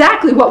is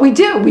exactly what we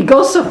do. We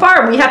go so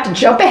far and we have to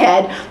jump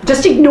ahead,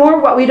 just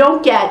ignore what we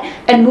don't get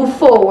and move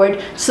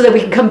forward so that we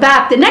can come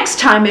back the next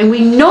time and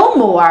we know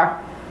more.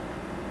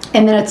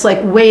 And then it's like,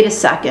 wait a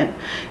second.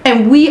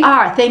 And we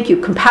are, thank you,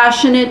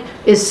 compassionate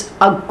is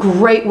a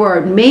great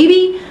word.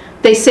 Maybe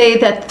they say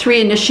that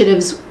 3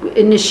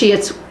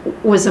 initiates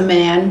was a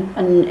man,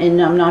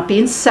 and I'm not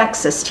being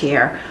sexist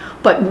here,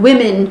 but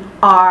women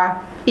are,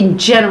 in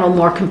general,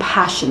 more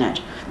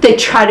compassionate. They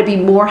try to be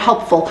more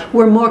helpful.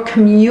 We're more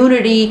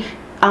community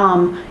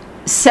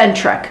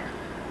centric.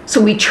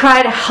 So we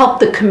try to help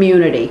the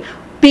community.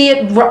 Be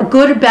it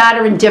good or bad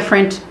or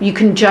indifferent, you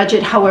can judge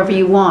it however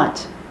you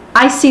want.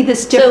 I see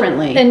this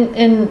differently. So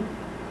in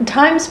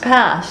times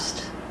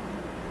past,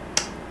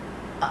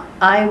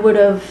 I would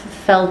have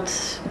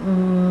felt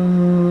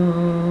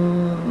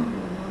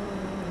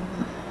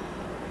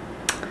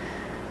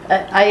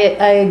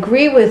I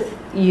agree with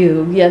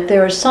you, yet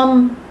there are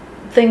some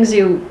things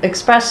you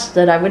expressed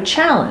that I would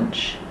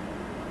challenge.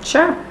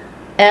 Sure.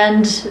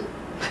 And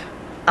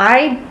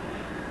I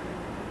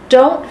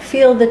don't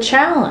feel the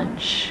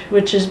challenge,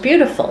 which is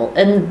beautiful.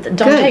 And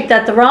don't Good. take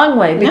that the wrong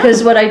way,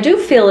 because what I do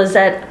feel is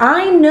that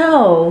I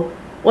know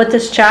what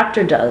this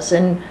chapter does,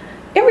 and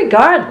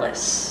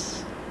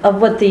irregardless of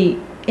what the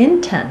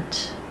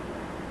intent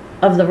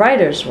of the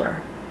writers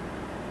were,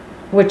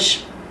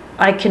 which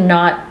I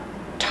cannot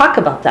talk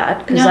about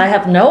that because I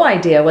have no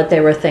idea what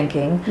they were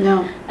thinking.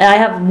 No. And I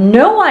have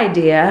no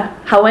idea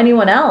how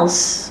anyone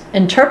else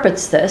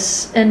interprets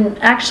this. And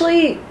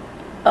actually,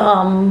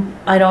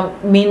 I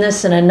don't mean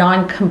this in a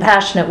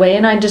non-compassionate way,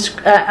 and I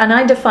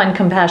define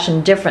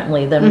compassion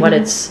differently than what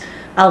it's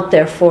out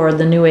there for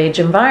the New Age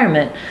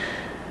environment.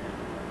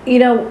 You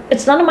know,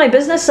 it's none of my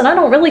business, and I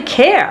don't really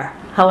care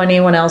how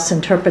anyone else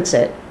interprets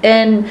it.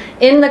 And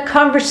in the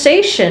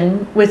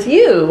conversation with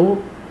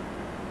you,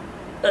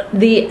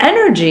 the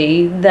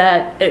energy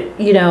that,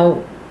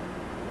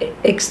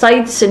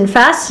 excites and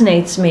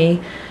fascinates me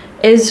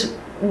is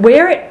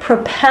where it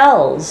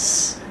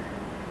propels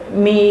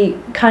me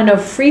kind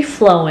of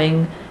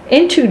free-flowing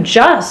into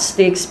just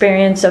the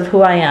experience of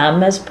who I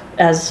am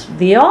as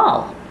the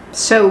all.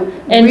 So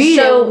And read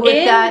so it with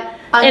in- that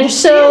And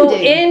so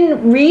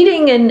understanding. in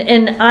reading,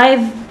 and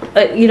I've,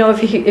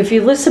 if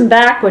you listen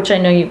back, which I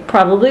know you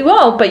probably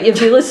won't, but if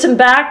you listen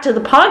back to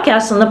the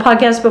podcast and the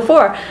podcast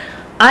before,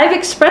 I've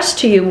expressed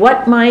to you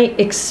what my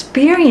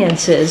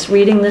experience is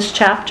reading this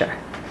chapter.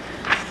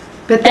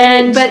 But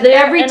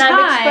every time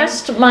I've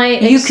expressed my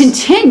you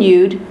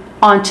continued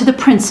onto the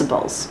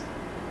principles.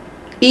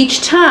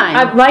 Each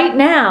time. Right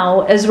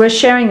now, as we're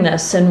sharing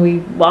this and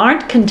we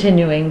aren't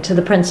continuing to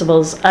the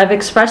principles, I've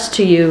expressed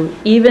to you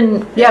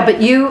even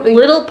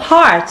little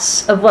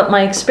parts of what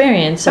my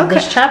experience of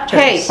this chapter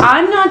is. Hey,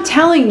 I'm not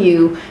telling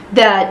you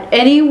that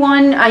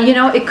anyone,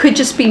 it could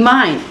just be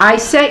mine. I'm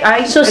an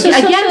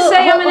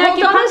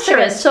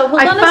acupuncturist. So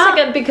hold on a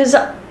second, because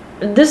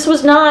this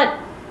was not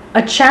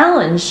a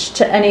challenge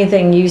to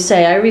anything you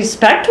say. I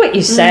respect what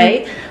you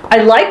say. I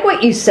like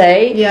what you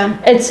say.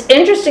 Yeah. It's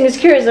interesting, it's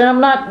curious, and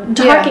I'm not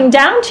talking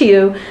down to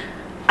you.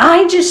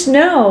 I just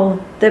know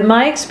that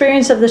my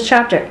experience of this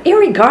chapter,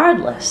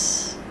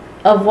 irregardless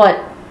of what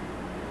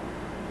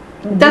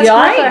the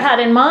author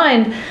had in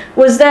mind,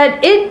 was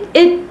that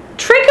it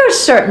triggers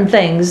certain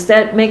things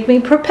that make me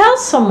propel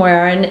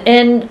somewhere,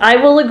 and I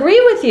will agree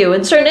with you.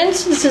 In certain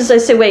instances, I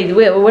say, wait,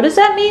 what does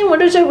that mean?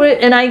 What is it?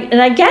 And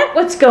I get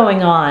what's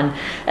going on,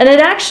 and it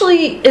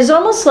actually is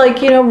almost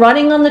like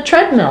running on the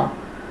treadmill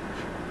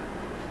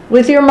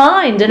with your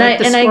mind, and I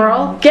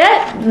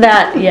get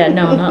that. Yeah,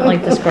 no, not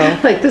like the squirrel.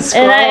 Like the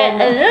squirrel.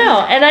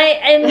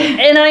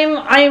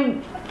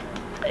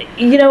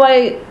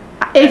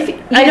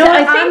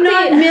 I'm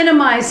not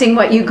minimizing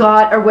what you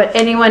got or what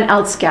anyone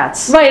else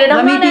gets. Right, and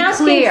I'm not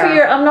asking for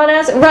your. I'm not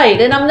asking. Right,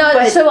 and I'm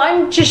not. So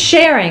I'm just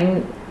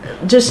sharing,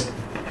 just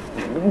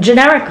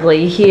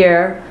generically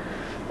here.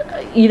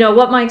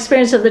 What my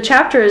experience of the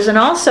chapter is, and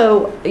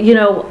also,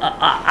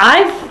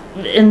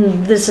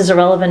 and this is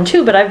irrelevant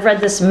too, but I've read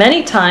this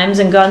many times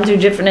and gone through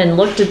and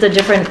looked at the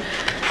different,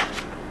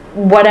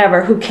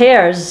 whatever, who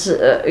cares,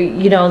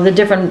 the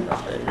different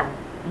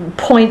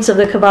points of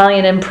the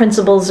Kybalion and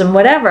principles and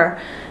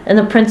whatever, and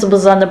the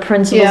principles on the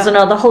principles and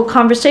all the whole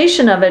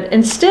conversation of it.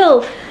 And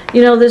still,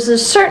 there's a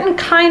certain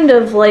kind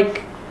of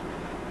like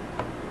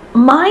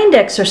mind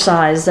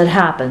exercise that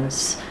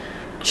happens.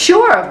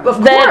 Sure, of course.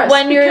 That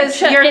when you're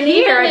here,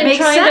 it makes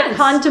trying sense. to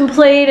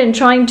contemplate and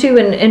trying to,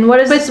 and what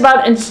is this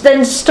about? And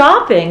then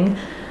stopping,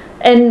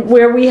 and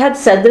where we had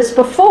said this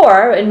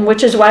before, and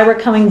which is why we're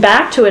coming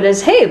back to it,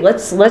 is hey,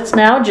 let's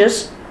now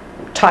just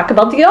talk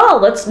about the all.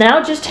 Let's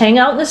now just hang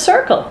out in the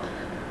circle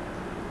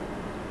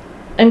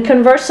and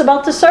converse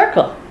about the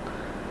circle.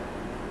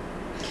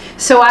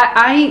 So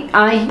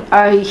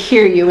I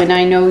hear you, and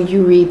I know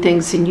you read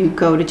things and you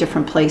go to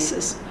different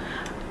places.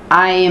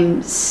 I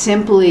am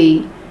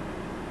simply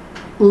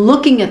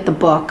looking at the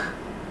book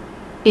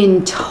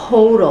in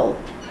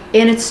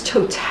its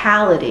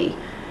totality,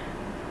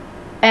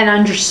 and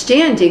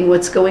understanding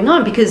what's going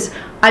on, because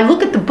I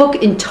look at the book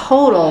in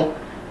total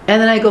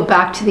and then I go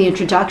back to the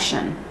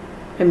introduction.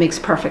 It makes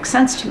perfect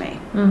sense to me.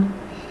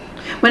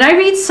 When I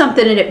read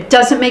something and it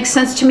doesn't make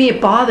sense to me,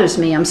 it bothers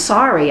me. I'm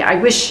sorry. I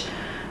wish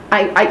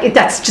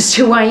that's just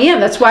who I am.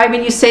 That's why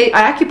when you say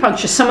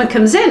acupuncture, someone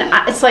comes in,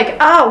 it's like,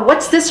 oh,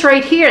 what's this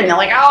right here? And they're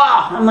like,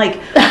 oh, I'm like,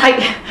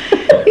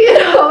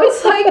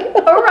 it's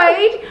like, all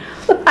right.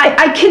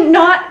 I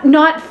cannot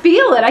not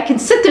feel it. I can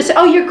sit there and say,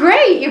 oh, you're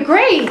great.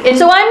 And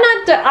so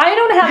I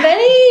don't have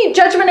any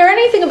judgment or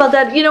anything about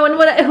that. And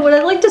what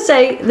I like to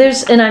say,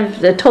 and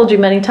I've told you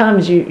many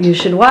times, you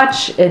should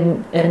watch,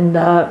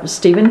 and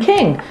Stephen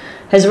King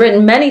has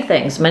written many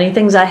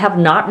things I have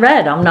not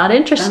read. I'm not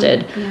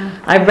interested.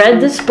 I read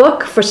this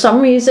book for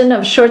some reason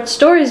of short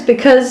stories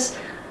because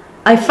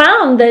I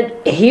found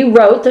that he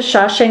wrote The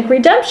Shawshank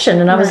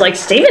Redemption, and I was like,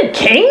 Stephen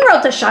King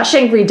wrote The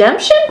Shawshank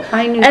Redemption?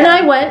 I knew and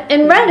that. I went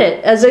and read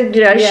it as I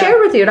shared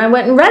with you, and I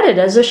went and read it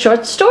as a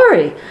short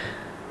story.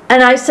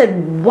 And I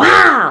said,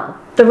 wow,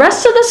 the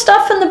rest of the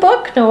stuff in the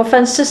book, no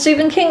offense to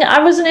Stephen King,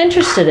 I wasn't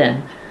interested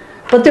in.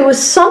 But there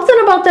was something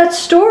about that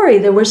story.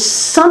 There was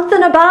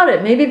something about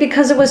it. Maybe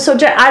because it was so...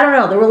 I don't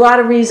know. There were a lot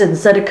of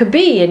reasons that it could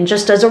be. And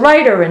just as a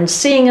writer and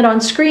seeing it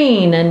on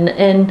screen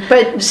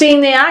and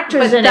seeing the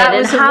actors in it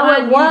and how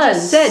it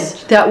was. You just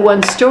said that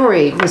one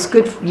story was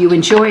good. You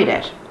enjoyed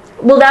it.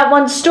 Well, that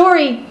one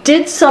story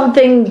did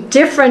something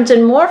different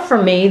and more for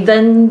me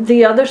than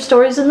the other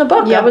stories in the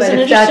book. I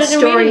wasn't interested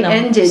in reading them.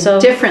 If that story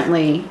ended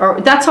differently,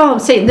 or that's all I'm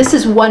saying. This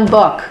is one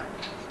book.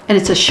 And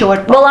it's a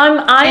short book. Well, I'm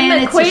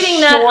equating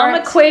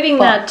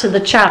that to the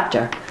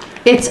chapter.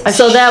 It's a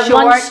so that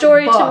short one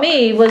story book. to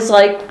me was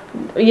like,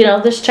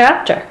 this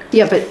chapter.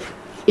 Yeah, but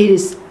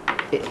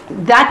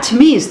that to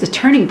me is the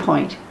turning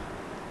point.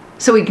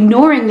 So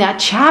ignoring that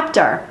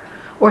chapter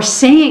or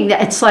saying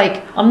that, it's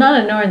like, I'm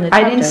not ignoring the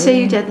chapter. I didn't say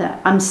you did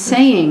that. I'm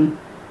saying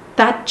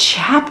that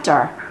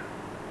chapter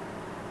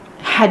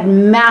had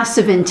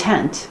massive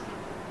intent.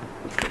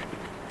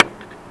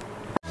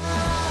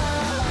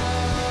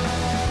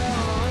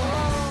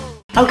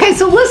 Okay,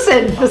 so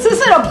listen, this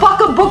isn't a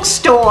buck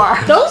bookstore.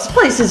 Those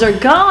places are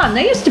gone.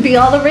 They used to be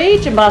all the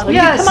rage in Boston.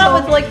 You come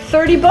out with like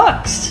 30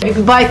 books. You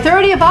can buy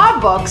 30 of our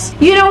books.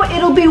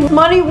 It'll be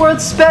money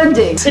worth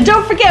spending. And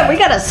don't forget, we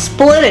gotta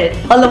split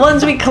it on the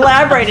ones we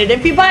collaborated.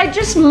 If you buy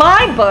just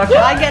my book,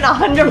 I get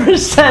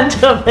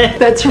 100% of it.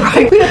 That's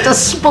right. We have to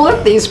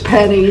split these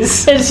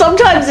pennies. And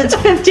sometimes it's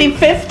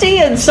 50-50,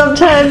 and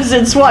sometimes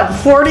it's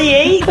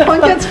 48?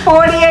 One gets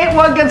 48,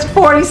 one gets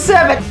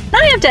 47. Now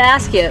I have to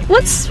ask you,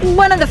 what's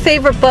one of the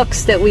favorite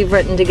books that we've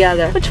written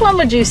together? Which one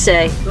would you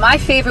say? My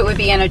favorite would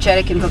be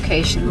Energetic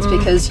Invocations,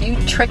 because you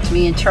tricked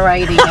me into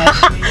writing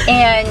it,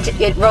 and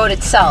it wrote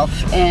itself,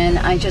 and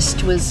I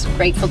just was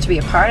grateful to be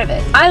a part of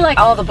it. I like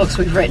all the books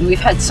we've written. We've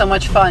had so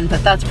much fun,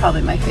 but that's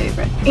probably my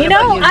favorite. What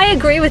about you? I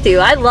agree with you.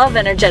 I love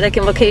Energetic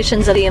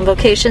Invocations of the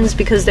Invocations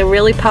because they're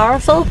really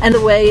powerful, and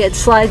the way it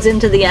slides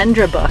into the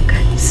Endra book.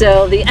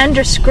 So the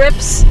Endra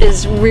scripts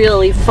is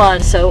really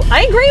fun. So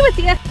I agree with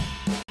you.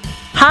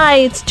 Hi,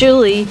 it's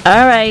Julie.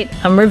 All right,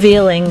 I'm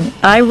revealing.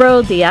 I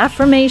rode the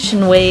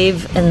affirmation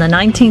wave in the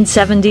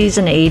 1970s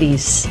and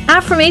 80s.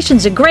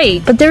 Affirmations are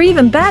great, but they're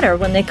even better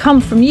when they come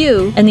from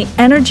you and the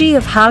energy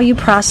of how you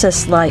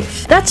process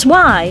life. That's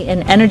why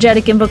in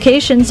Energetic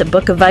Invocations, a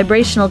book of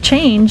vibrational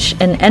change,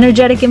 an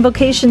Energetic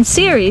Invocation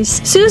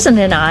series, Susan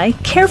and I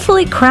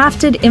carefully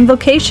crafted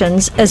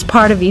invocations as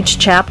part of each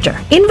chapter.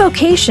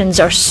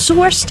 Invocations are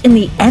sourced in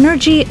the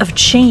energy of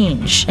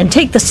change and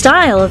take the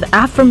style of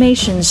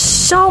affirmations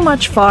so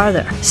much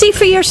farther. See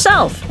for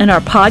yourself in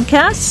our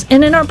podcasts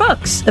and in our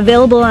books,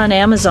 available on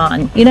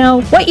Amazon.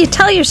 What you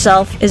tell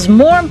yourself is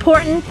more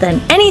important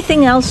than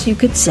anything else you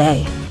could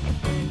say.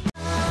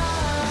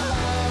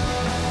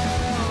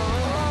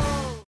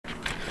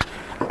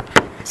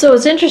 So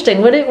it's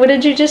interesting. What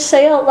did you just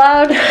say out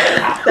loud?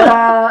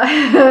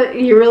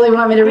 You really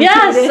want me to repeat it?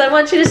 Yes, I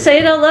want you to say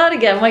it out loud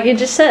again, what you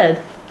just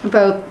said.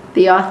 About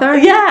the author?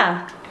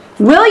 Yeah.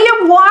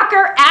 William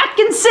Walker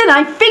Atkinson,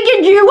 I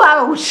figured you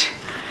out.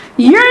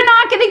 You're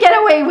not going to get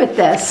away with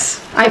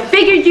this. I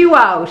figured you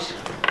out.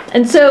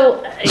 And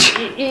so,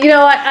 you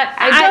know,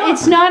 I don't,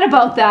 it's not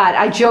about that.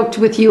 I joked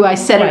with you. I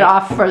set it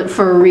off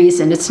for a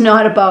reason. It's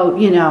not about,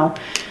 you know,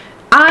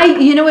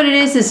 you know what it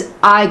is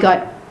I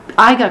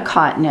got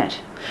caught in it.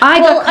 I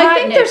got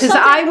caught in it because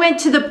I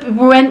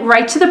went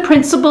right to the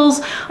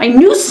principals. I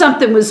knew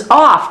something was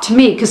off to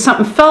me because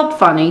something felt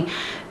funny.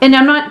 And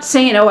I'm not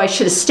saying, oh, I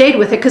should have stayed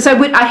with it, because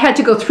I had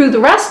to go through the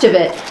rest of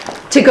it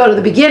to go to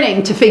the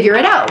beginning to figure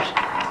it out.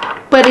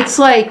 But it's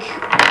like,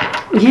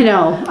 you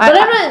know. But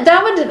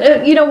that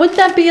would, you know, would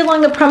that be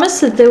along the premise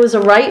that there was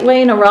a right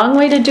way and a wrong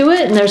way to do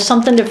it, and there's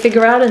something to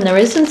figure out and there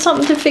isn't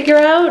something to figure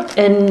out?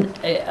 And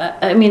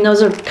I mean,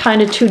 those are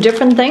kind of two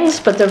different things,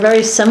 but they're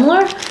very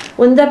similar.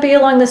 Wouldn't that be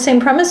along the same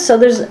premise? So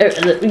there's,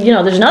 you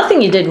know, there's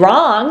nothing you did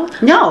wrong.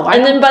 No.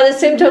 And then by the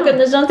same token,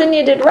 there's nothing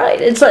you did right.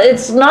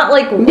 It's not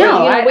like,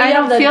 no, I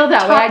don't feel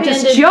that way. I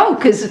just joke,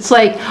 because it's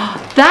like,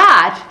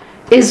 that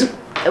is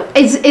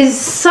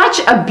such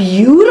a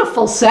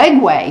beautiful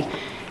segue.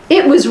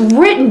 It was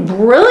written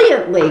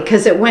brilliantly,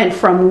 because it went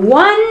from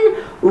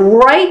one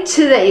right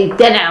to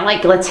then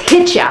like, let's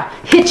hit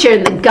you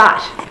in the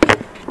gut,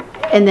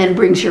 and then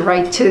brings you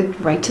right to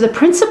the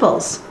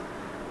principals.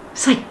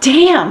 It's like,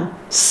 damn,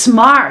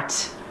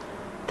 smart.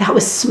 That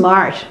was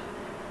smart.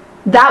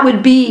 That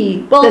would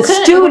be the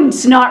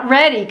student's not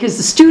ready, because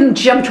the student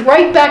jumped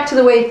right back to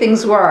the way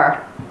things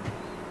were.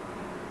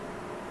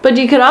 But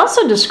you could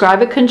also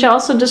describe it, couldn't you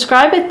also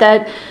describe it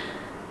that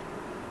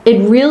it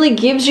really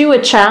gives you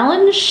a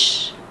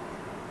challenge?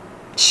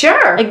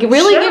 Sure. It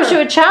really gives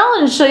you a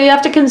challenge, so you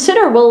have to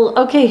consider, well,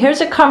 okay,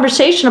 here's a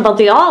conversation about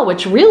the all,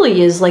 which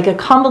really is like a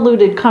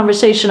convoluted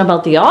conversation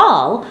about the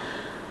all.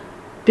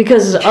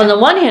 Because on the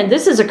one hand,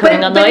 this is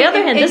occurring, on the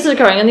other hand, this is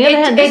occurring, on the other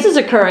hand, this is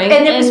occurring.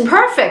 And it was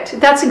perfect.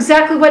 That's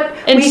exactly what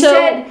we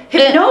said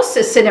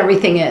hypnosis and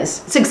everything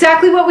is. It's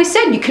exactly what we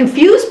said. You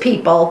confuse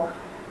people,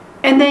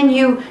 and then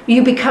you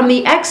become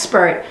the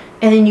expert,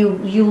 and then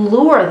you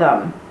lure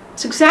them.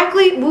 It's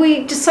exactly,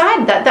 we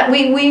decide that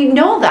we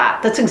know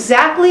that. That's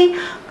exactly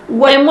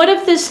what. And what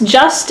if this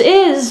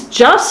is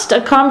just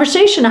a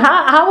conversation?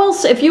 How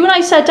else, if you and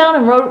I sat down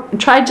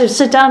and tried to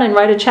sit down and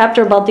write a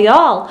chapter about the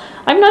all,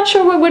 I'm not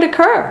sure what would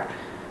occur.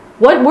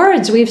 What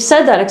words? We've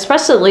said that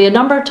expressly a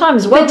number of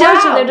times. What words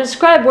are there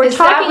described? We're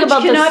talking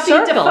about the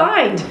circle.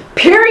 Cannot be defined.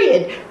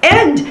 Period.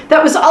 End.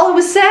 That was all it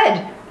was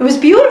said. It was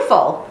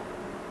beautiful.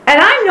 And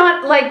I'm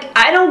not like,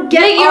 I don't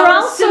get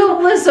all the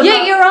symbolism.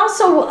 Yet you're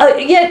also,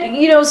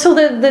 you know, so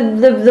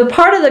the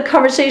part of the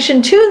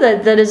conversation too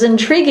that is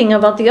intriguing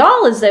about the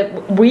all is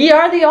that we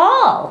are the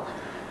all.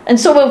 And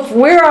so if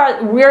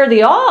we're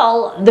the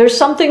all, there's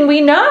something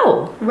we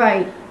know.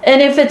 Right.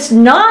 And if it's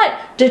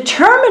not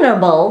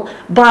determinable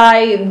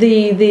by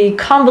the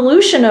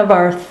convolution of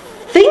our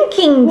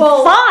thinking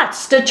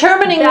thoughts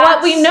determining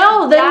what we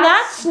know, then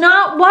that's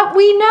not what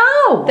we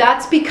know.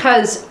 That's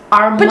because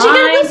our mind you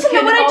gotta listen to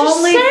what I just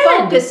only said.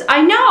 focus.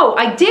 I know,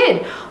 I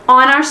did.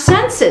 On our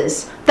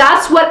senses.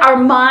 That's what our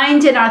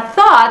mind and our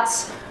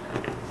thoughts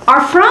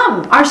are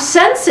from. Our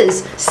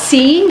senses.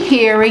 Seeing,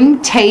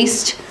 hearing,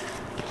 taste,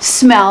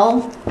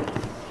 smell,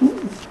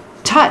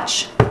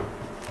 touch.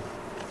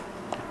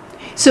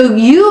 So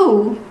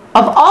you,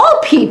 of all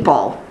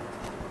people,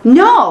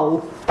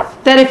 know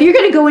that if you're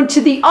going to go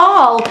into the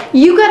all,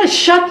 you got to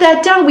shut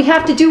that down. We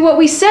have to do what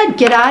we said.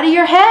 Get out of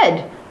your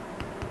head.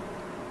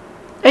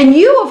 And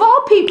you, of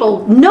all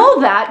people, know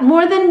that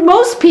more than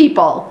most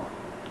people.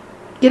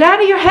 Get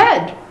out of your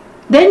head.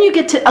 Then you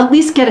get to at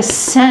least get a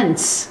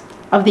sense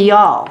of the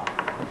all.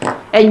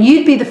 And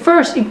you'd be the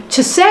first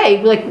to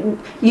say, like,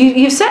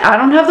 you said, I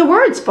don't have the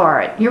words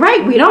for it. You're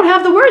right, we don't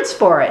have the words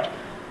for it.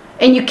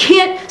 And you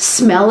can't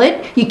smell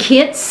it, you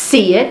can't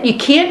see it, you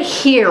can't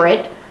hear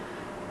it.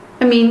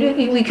 I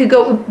mean, we could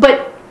go,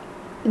 but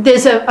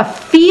there's a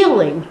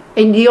feeling,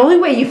 and the only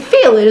way you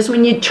feel it is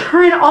when you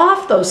turn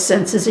off those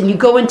senses and you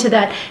go into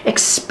that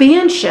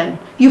expansion.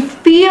 You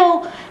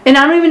feel, and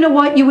I don't even know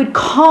what you would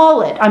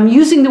call it. I'm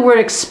using the word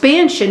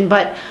expansion,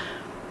 but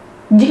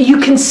you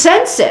can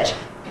sense it.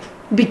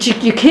 But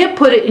you can't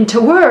put it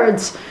into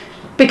words,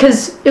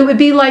 because it would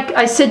be like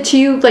I said to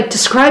you, like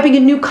describing a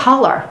new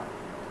color.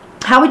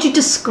 How would you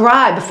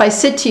describe, if I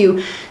said to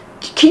you,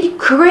 can you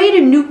create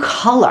a new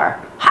color?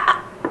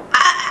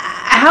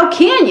 How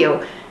can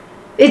you?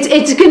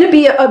 It's going to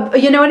be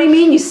you know what I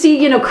mean? You see,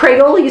 you know,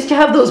 Crayola used to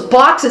have those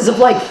boxes of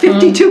like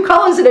 52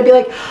 colors, and I'd be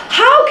like,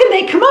 how can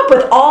they come up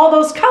with all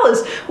those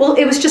colors? Well,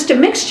 it was just a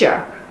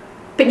mixture.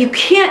 But you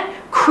can't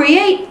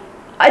create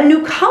a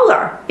new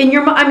color in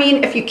your mind. I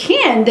mean, if you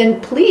can,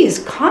 then please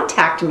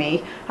contact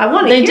me. I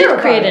want to hear about it. They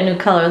did create a new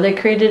color. They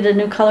created a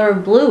new color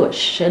of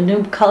bluish, a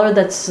new color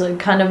that's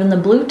kind of in the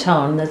blue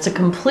tone. That's a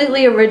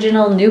completely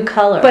original new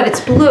color. But it's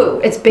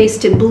blue. It's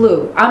based in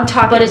blue. I'm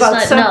talking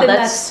about something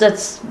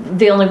that's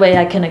the only way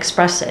I can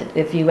express it.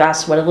 If you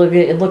ask what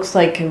it looks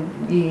like,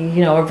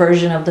 you know, a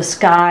version of the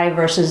sky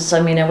versus,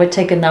 I mean, it would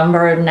take a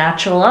number of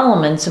natural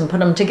elements and put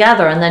them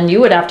together, and then you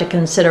would have to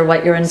consider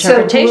what your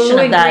interpretation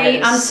of that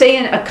is. I'm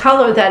saying a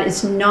color color that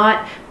is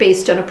not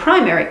based on a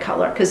primary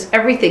color, because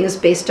everything is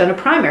based on a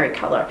primary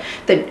color.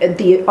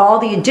 All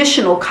the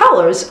additional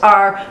colors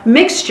are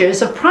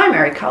mixtures of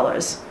primary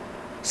colors.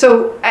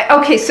 So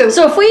okay, so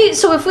if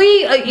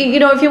we you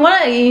know, if you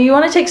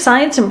want to take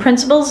science and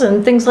principles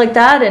and things like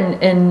that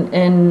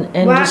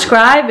and Wow.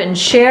 describe and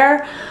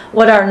share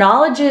what our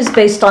knowledge is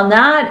based on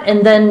that,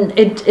 and then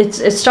it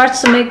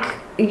starts to make,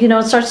 you know,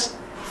 it starts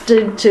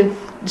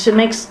to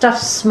make stuff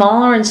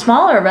smaller and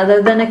smaller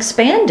rather than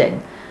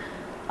expanding.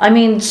 I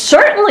mean,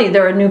 certainly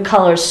there are new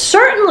colors,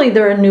 certainly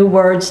there are new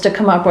words to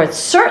come up with,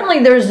 certainly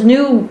there's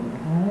new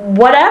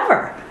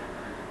whatever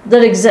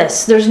that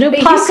exists. There's new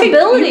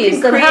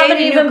possibilities that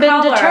haven't even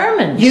been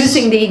determined.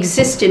 Using the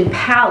existing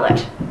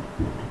palette.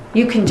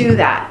 You can do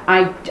that.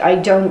 I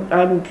don't,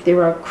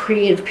 there are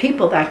creative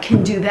people that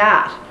can do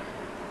that.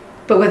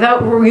 But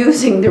without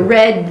using the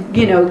red,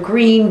 you know,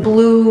 green,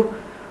 blue,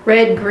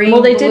 red, green,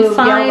 well, they blue, did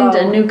find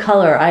yellow. a new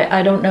color.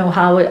 I don't know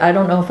how I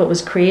don't know if it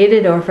was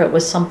created or if it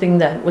was something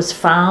that was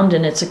found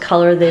and it's a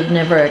color they've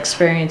never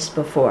experienced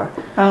before.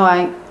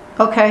 Oh,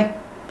 okay.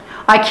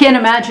 I can't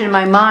imagine in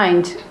my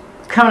mind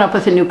coming up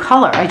with a new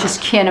color. I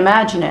just can't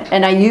imagine it.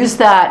 And I use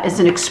that as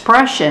an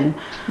expression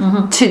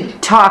to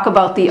talk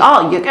about the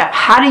all.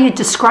 How do you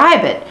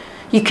describe it?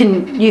 You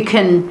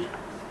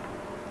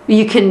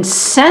can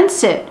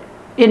sense it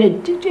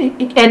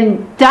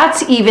and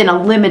that's even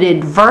a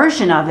limited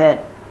version of it.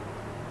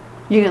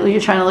 You're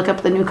trying to look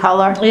up the new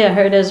color? Yeah,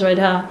 here it is right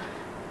now.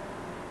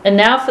 And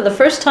now, for the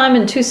first time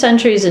in 2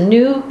 centuries, a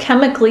new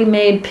chemically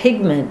made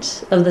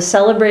pigment of the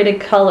celebrated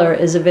color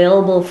is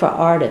available for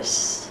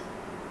artists.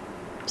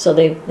 So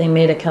they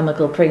made a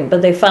chemical pigment,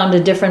 but they found a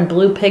different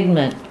blue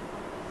pigment.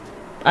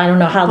 I don't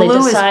know how Blue they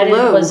is decided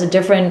blue. it was a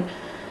different.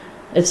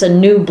 It's a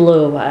new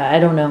blue. I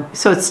don't know.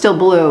 So it's still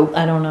blue.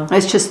 I don't know.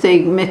 It's just they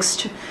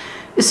mixed.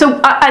 So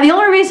the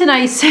only reason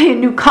I say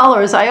new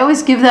colors, I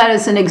always give that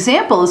as an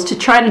example, is to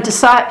try to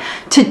decide,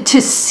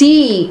 to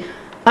see,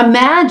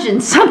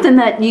 imagine something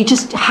that you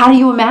just, how do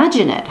you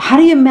imagine it? How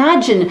do you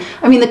imagine,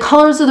 I mean, the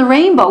colors of the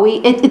rainbow,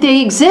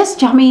 they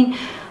exist. I mean,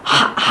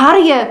 how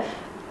do you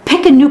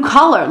pick a new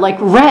color like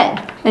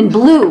red and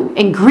blue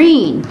and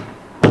green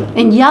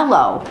and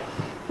yellow?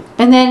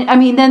 And then, I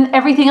mean, then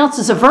everything else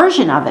is a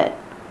version of it.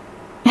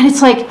 And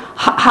it's like,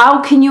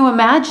 how can you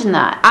imagine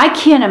that? I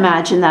can't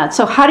imagine that.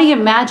 So how do you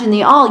imagine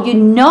the all? You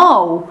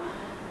know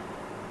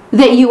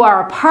that you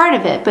are a part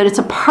of it, but it's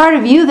a part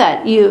of you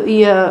that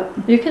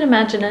You can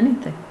imagine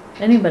anything.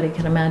 Anybody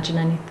can imagine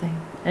anything.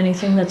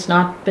 Anything that's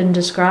not been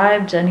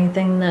described,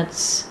 anything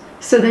that's...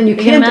 So then you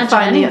can can't imagine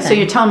define the. anything. So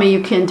you're telling me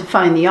you can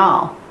define the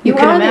all. You You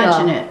can are the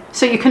imagine all. it.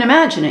 So you can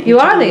imagine it. You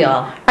You're are telling the me.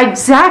 all.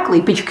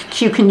 Exactly, but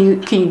can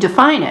you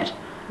define it?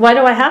 Why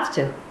do I have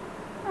to?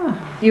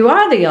 You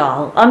are the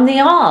all. I'm the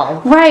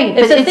all. Right, If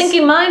but the it's-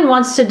 thinking mind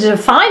wants to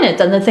define it,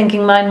 then the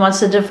thinking mind wants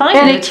to define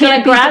And it. it It's going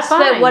can't to be grasp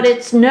defined. at what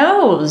it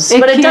knows,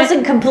 It but it can't-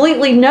 doesn't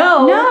completely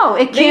know. No,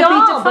 it the can't be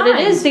all, but it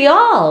defined. is the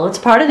all. It's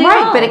part of the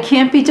Right, all. but it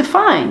can't be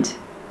defined.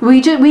 We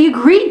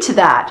agreed to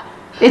that.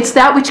 It's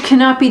that which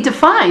cannot be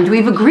defined.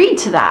 We've agreed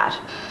to that.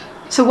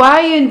 So why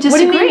are you What do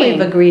you disagreeing? mean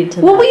we've agreed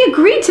to Well, that? we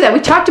agreed to that. We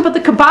talked about the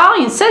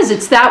Kabbalion says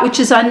it's that which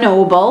is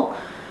unknowable,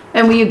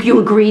 and you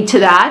agreed to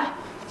that.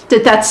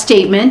 That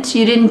statement.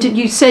 You didn't.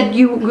 You said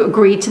you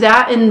agreed to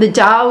that, and the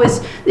Tao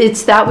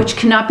it's that which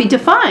cannot be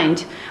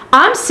defined.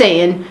 I'm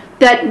saying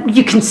that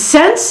you can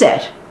sense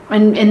it.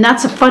 And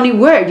that's a funny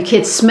word. You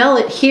can't smell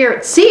it, hear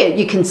it, see it.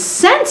 You can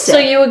sense it. So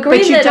you agree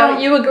but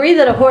you agree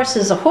that a horse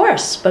is a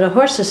horse, but a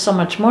horse is so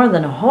much more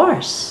than a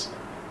horse.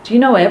 Do you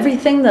know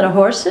everything that a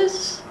horse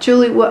is?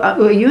 Julie,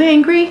 are you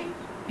angry?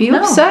 Are you No.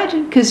 upset?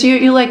 Because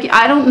you're like,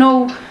 I don't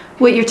know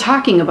what you're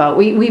talking about.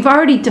 We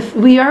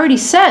already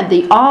said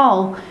the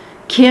all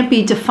can't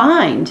be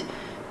defined,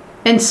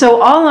 and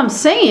so all I'm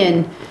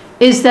saying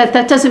is that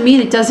doesn't mean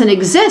it doesn't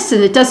exist,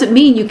 and it doesn't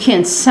mean you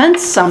can't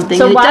sense something.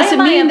 So and it why doesn't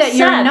am I mean that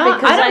you're upset? not.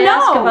 Because I don't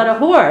asked know about a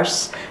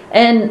horse,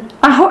 and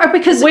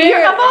because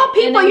We're of all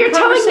people, in a you're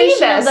telling me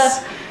conversation of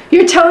this.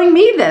 You're telling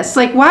me this.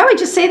 Like, why would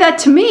you say that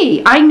to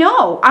me? I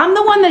know. I'm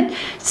the one that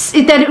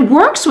it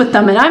works with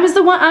them, and I'm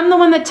the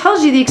one that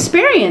tells you the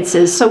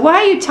experiences. So why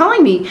are you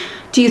telling me?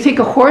 Do you think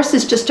a horse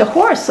is just a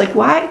horse? Like,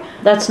 why?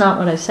 that's not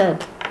what I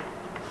said.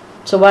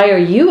 So why are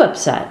you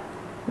upset?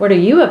 What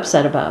are you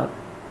upset about?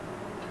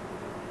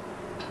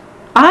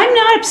 I'm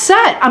not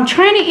upset. I'm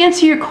trying to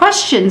answer your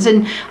questions,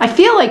 and I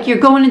feel like you're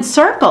going in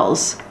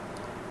circles.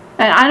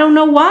 And I don't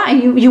know why.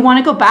 You want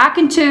to go back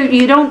into,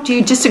 do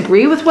you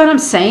disagree with what I'm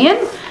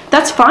saying?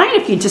 That's fine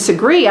if you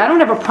disagree. I don't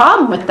have a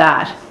problem with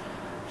that.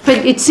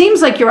 But it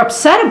seems like you're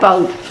upset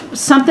about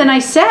something I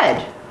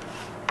said.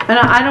 And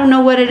I don't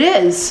know what it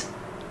is.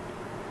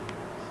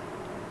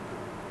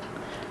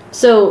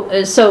 So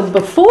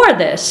before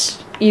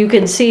this, you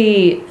can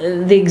see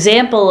the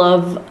example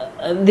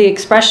of the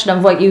expression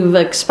of what you've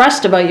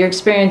expressed about your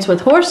experience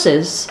with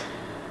horses.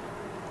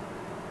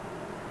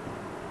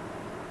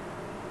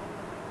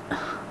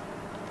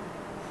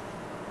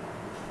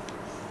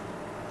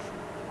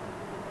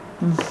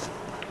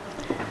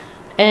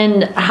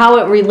 And how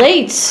it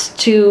relates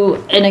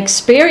to an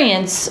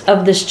experience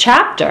of this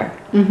chapter.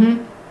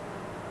 Mm-hmm.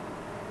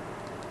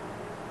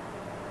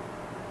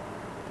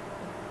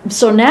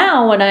 So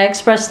now when I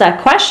express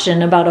that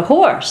question about a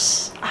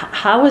horse,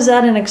 how is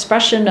that an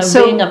expression of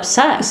being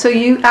upset? So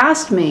you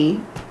asked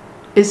me,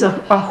 is a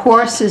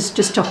horse is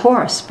just a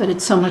horse, but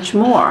it's so much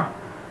more.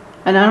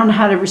 And I don't know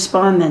how to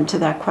respond then to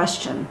that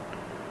question.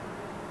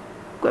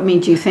 I mean,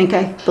 do you think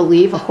I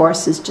believe a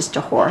horse is just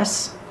a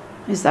horse?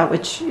 Is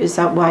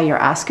that why you're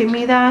asking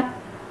me that?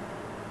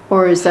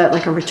 Or is that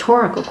like a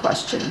rhetorical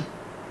question?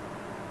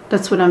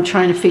 That's what I'm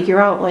trying to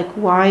figure out. Like,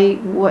 why?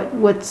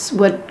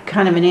 What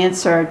kind of an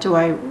answer do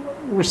I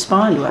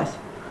respond with?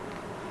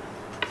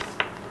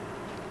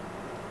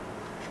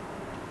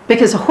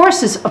 Because a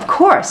horse is, of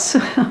course,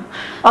 a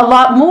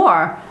lot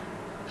more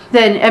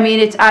than. I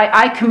mean,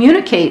 I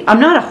communicate. I'm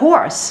not a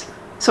horse,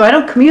 so I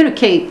don't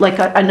communicate like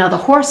another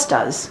horse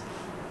does.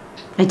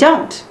 I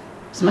don't.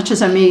 As much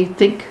as I may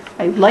think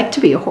I'd like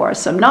to be a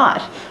horse, I'm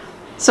not.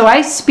 So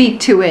I speak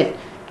to it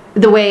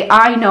the way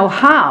I know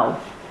how.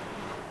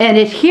 And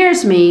it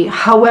hears me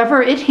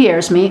however it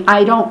hears me.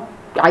 I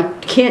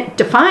can't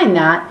define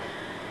that.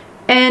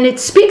 And it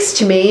speaks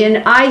to me, and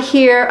I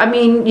hear, I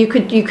mean, you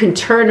can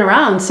turn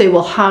around and say,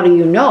 well, how do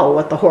you know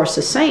what the horse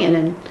is saying?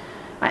 And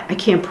I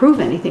can't prove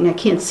anything. I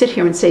can't sit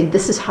here and say,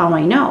 this is how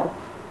I know.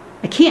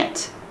 I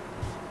can't.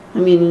 I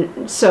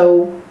mean,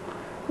 so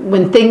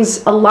when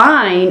things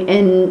align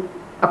and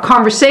a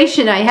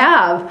conversation I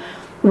have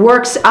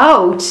works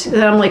out,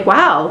 then I'm like,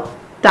 wow.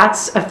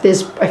 That's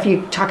if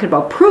you're talking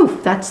about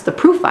proof, that's the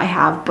proof I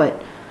have,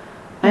 but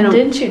I don't.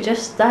 Didn't you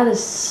just? That is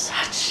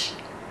such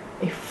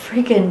a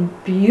freaking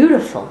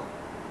beautiful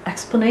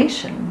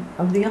explanation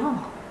of the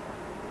all.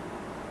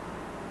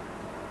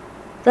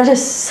 That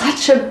is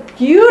such a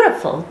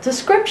beautiful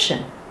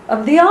description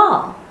of the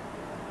all.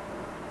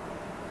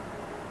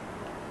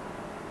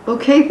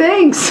 Okay,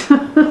 thanks.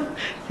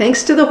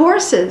 Thanks to the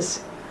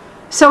horses.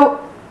 So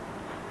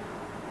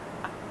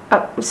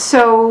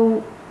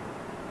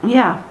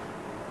yeah.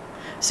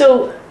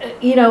 So,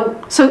 you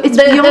know, so it's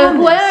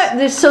beyond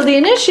this. So the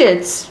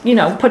initiates, you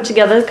know, put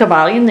together the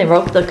Kybalion. They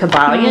wrote the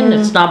Kybalion.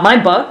 It's not my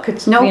book.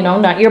 It's you know,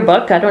 not your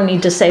book. I don't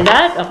need to say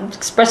that. I'll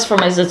express for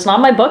myself. It's not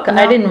my book.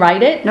 I didn't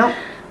write it. No.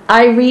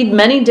 I read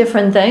many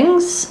different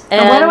things.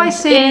 And what do I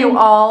say to you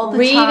all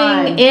the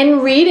time?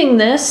 In reading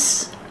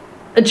this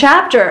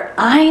chapter,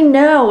 I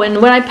know,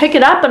 and when I pick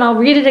it up and I'll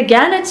read it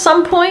again at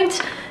some point,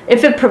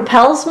 if it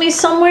propels me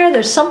somewhere,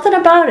 there's something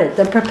about it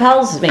that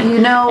propels me. You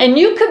know, and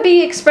you could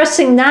be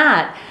expressing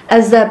that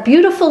as that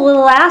beautiful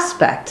little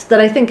aspect that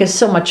I think is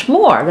so much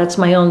more. That's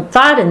my own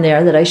thought in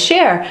there that I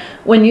share.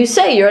 When you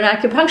say you're an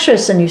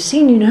acupuncturist and you've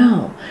seen, you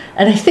know.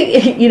 And I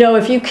think, you know,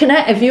 if you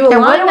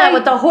align that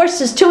with the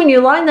horses too, and you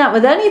align that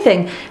with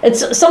anything,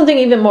 it's something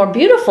even more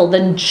beautiful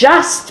than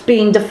just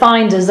being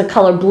defined as the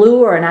color blue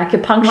or an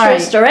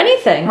acupuncturist or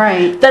anything.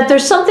 Right. That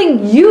there's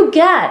something you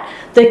get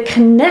that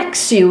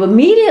connects you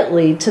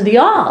immediately to the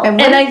all.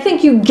 And I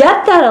think you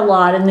get that a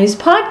lot in these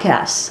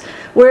podcasts,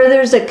 where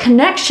there's a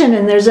connection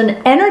and there's an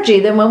energy.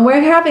 Then when we're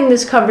having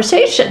this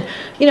conversation,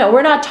 you know,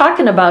 we're not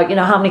talking about, you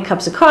know, how many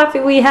cups of coffee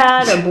we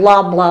had or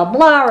blah, blah,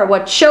 blah, or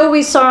what show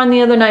we saw on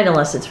the other night,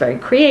 unless it's very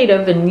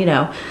creative and, you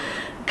know,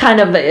 kind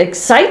of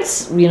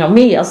excites, you know,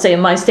 me, I'll say in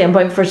my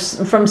standpoint,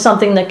 from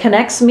something that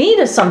connects me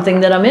to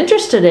something that I'm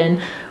interested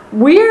in.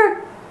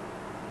 We're,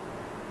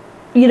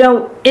 you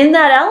know, in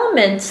that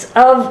element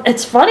of,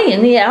 it's funny,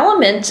 in the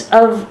element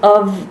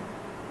of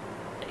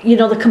you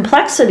know, the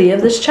complexity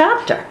of this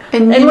chapter,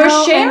 and we're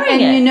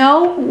sharing it. And you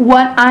know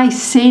what I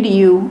say to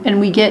you,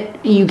 and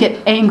you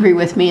get angry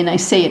with me, and I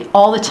say it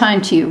all the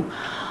time to you.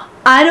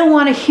 I don't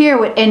want to hear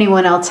what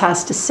anyone else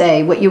has to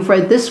say. What you've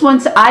read this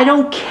once, I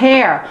don't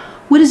care.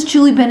 What does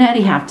Julie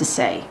Benetti have to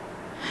say?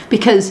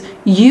 Because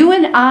you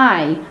and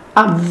I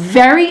are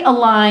very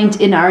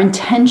aligned in our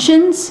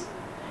intentions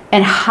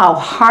and how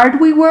hard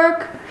we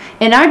work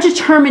and our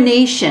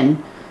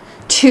determination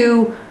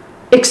to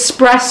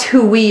express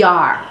who we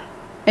are.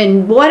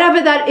 And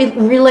whatever that it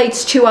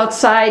relates to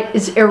outside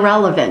is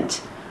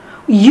irrelevant.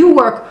 You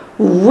work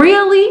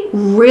really,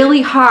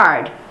 really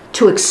hard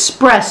to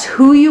express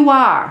who you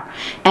are.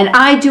 And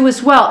I do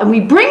as well. And we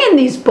bring in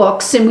these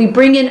books and we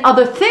bring in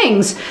other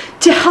things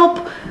to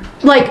help,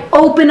 like,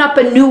 open up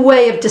a new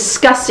way of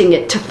discussing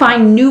it, to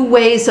find new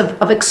ways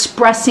of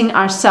expressing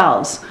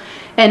ourselves.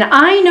 And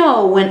I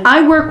know when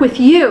I work with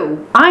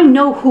you, I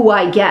know who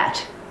I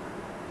get.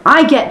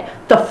 I get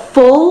the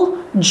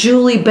full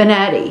Julie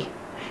Benetti.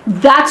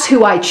 That's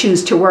who I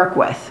choose to work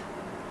with.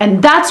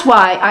 And that's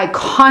why I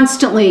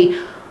constantly,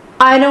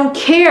 I don't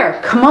care,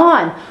 come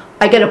on,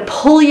 I gotta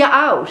pull you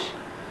out.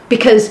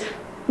 Because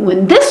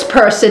when this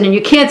person, and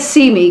you can't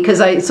see me because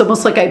it's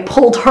almost like I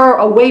pulled her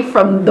away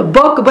from the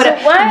book, but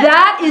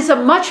that is a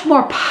much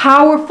more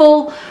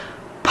powerful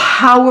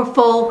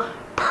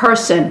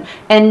person.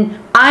 And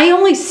I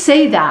only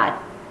say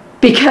that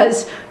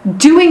because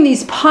doing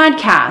these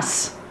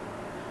podcasts,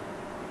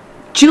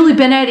 Julie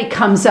Benetti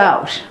comes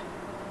out.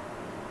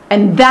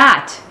 And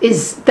that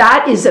is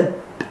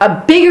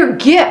a bigger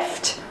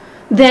gift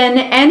than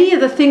any of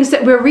the things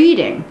that we're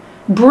reading.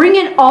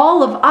 Bringing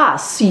all of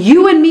us,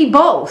 you and me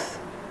both,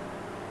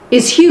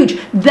 is huge.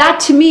 That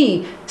to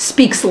me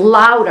speaks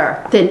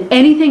louder than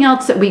anything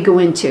else that we go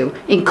into,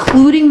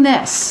 including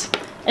this.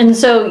 And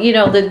so, you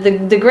know,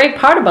 the great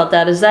part about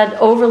that is that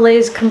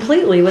overlays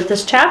completely with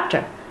this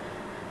chapter.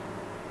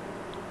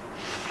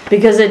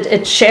 Because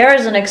it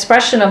shares an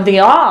expression of the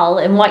all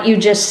in what you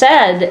just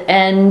said.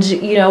 And,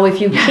 you know,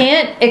 if you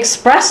can't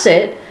express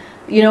it,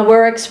 you know,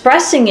 we're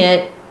expressing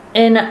it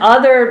in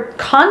other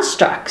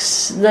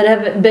constructs that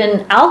have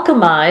been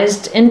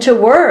alchemized into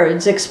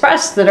words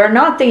expressed that are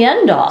not the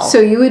end all.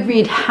 So you would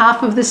read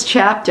half of this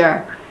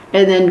chapter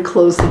and then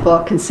close the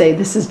book and say,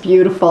 this is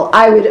beautiful.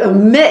 I would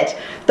omit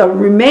the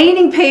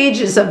remaining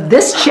pages of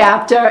this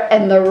chapter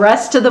and the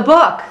rest of the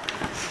book.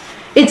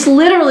 It's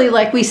literally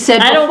like we said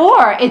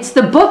before. It's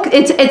the book,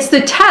 it's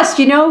the test.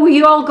 You know,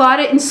 you all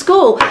got it in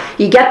school.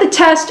 You get the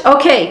test,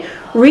 okay,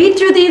 read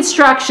through the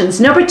instructions.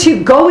 Number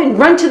 2, go and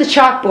run to the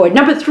chalkboard.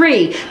 Number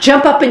 3,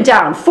 jump up and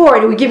down.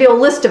 4, we give you a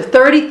list of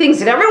 30 things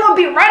and everyone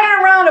be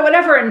running around or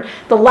whatever. And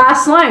the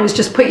last line was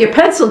just put your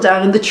pencil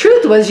down. And the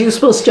truth was you were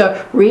supposed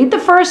to read the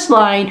first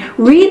line,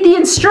 read the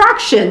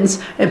instructions,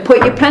 and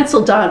put your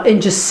pencil down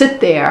and just sit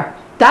there.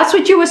 That's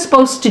what you were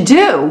supposed to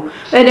do.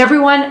 And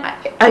everyone,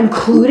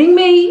 including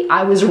me,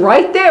 I was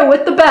right there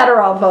with the better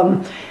of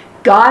them.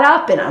 Got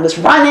up and I was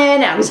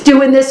running, I was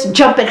doing this,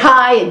 jumping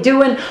high and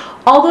doing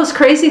all those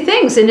crazy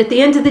things. And at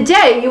the end of the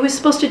day, you were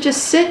supposed to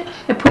just sit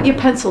and put your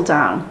pencil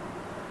down.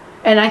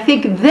 And I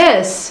think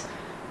this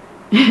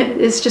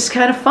is just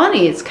kind of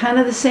funny. It's kind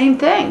of the same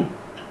thing.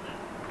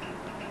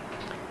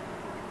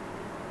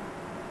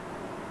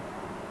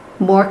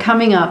 More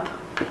coming up.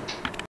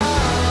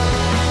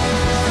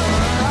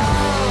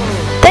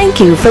 Thank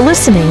you for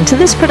listening to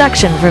this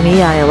production from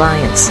EI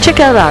Alliance. Check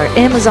out our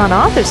Amazon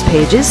authors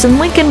pages and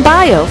link in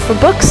bio for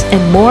books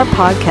and more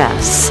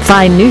podcasts.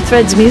 Find New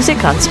Threads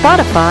music on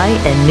Spotify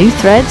and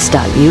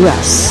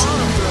newthreads.us.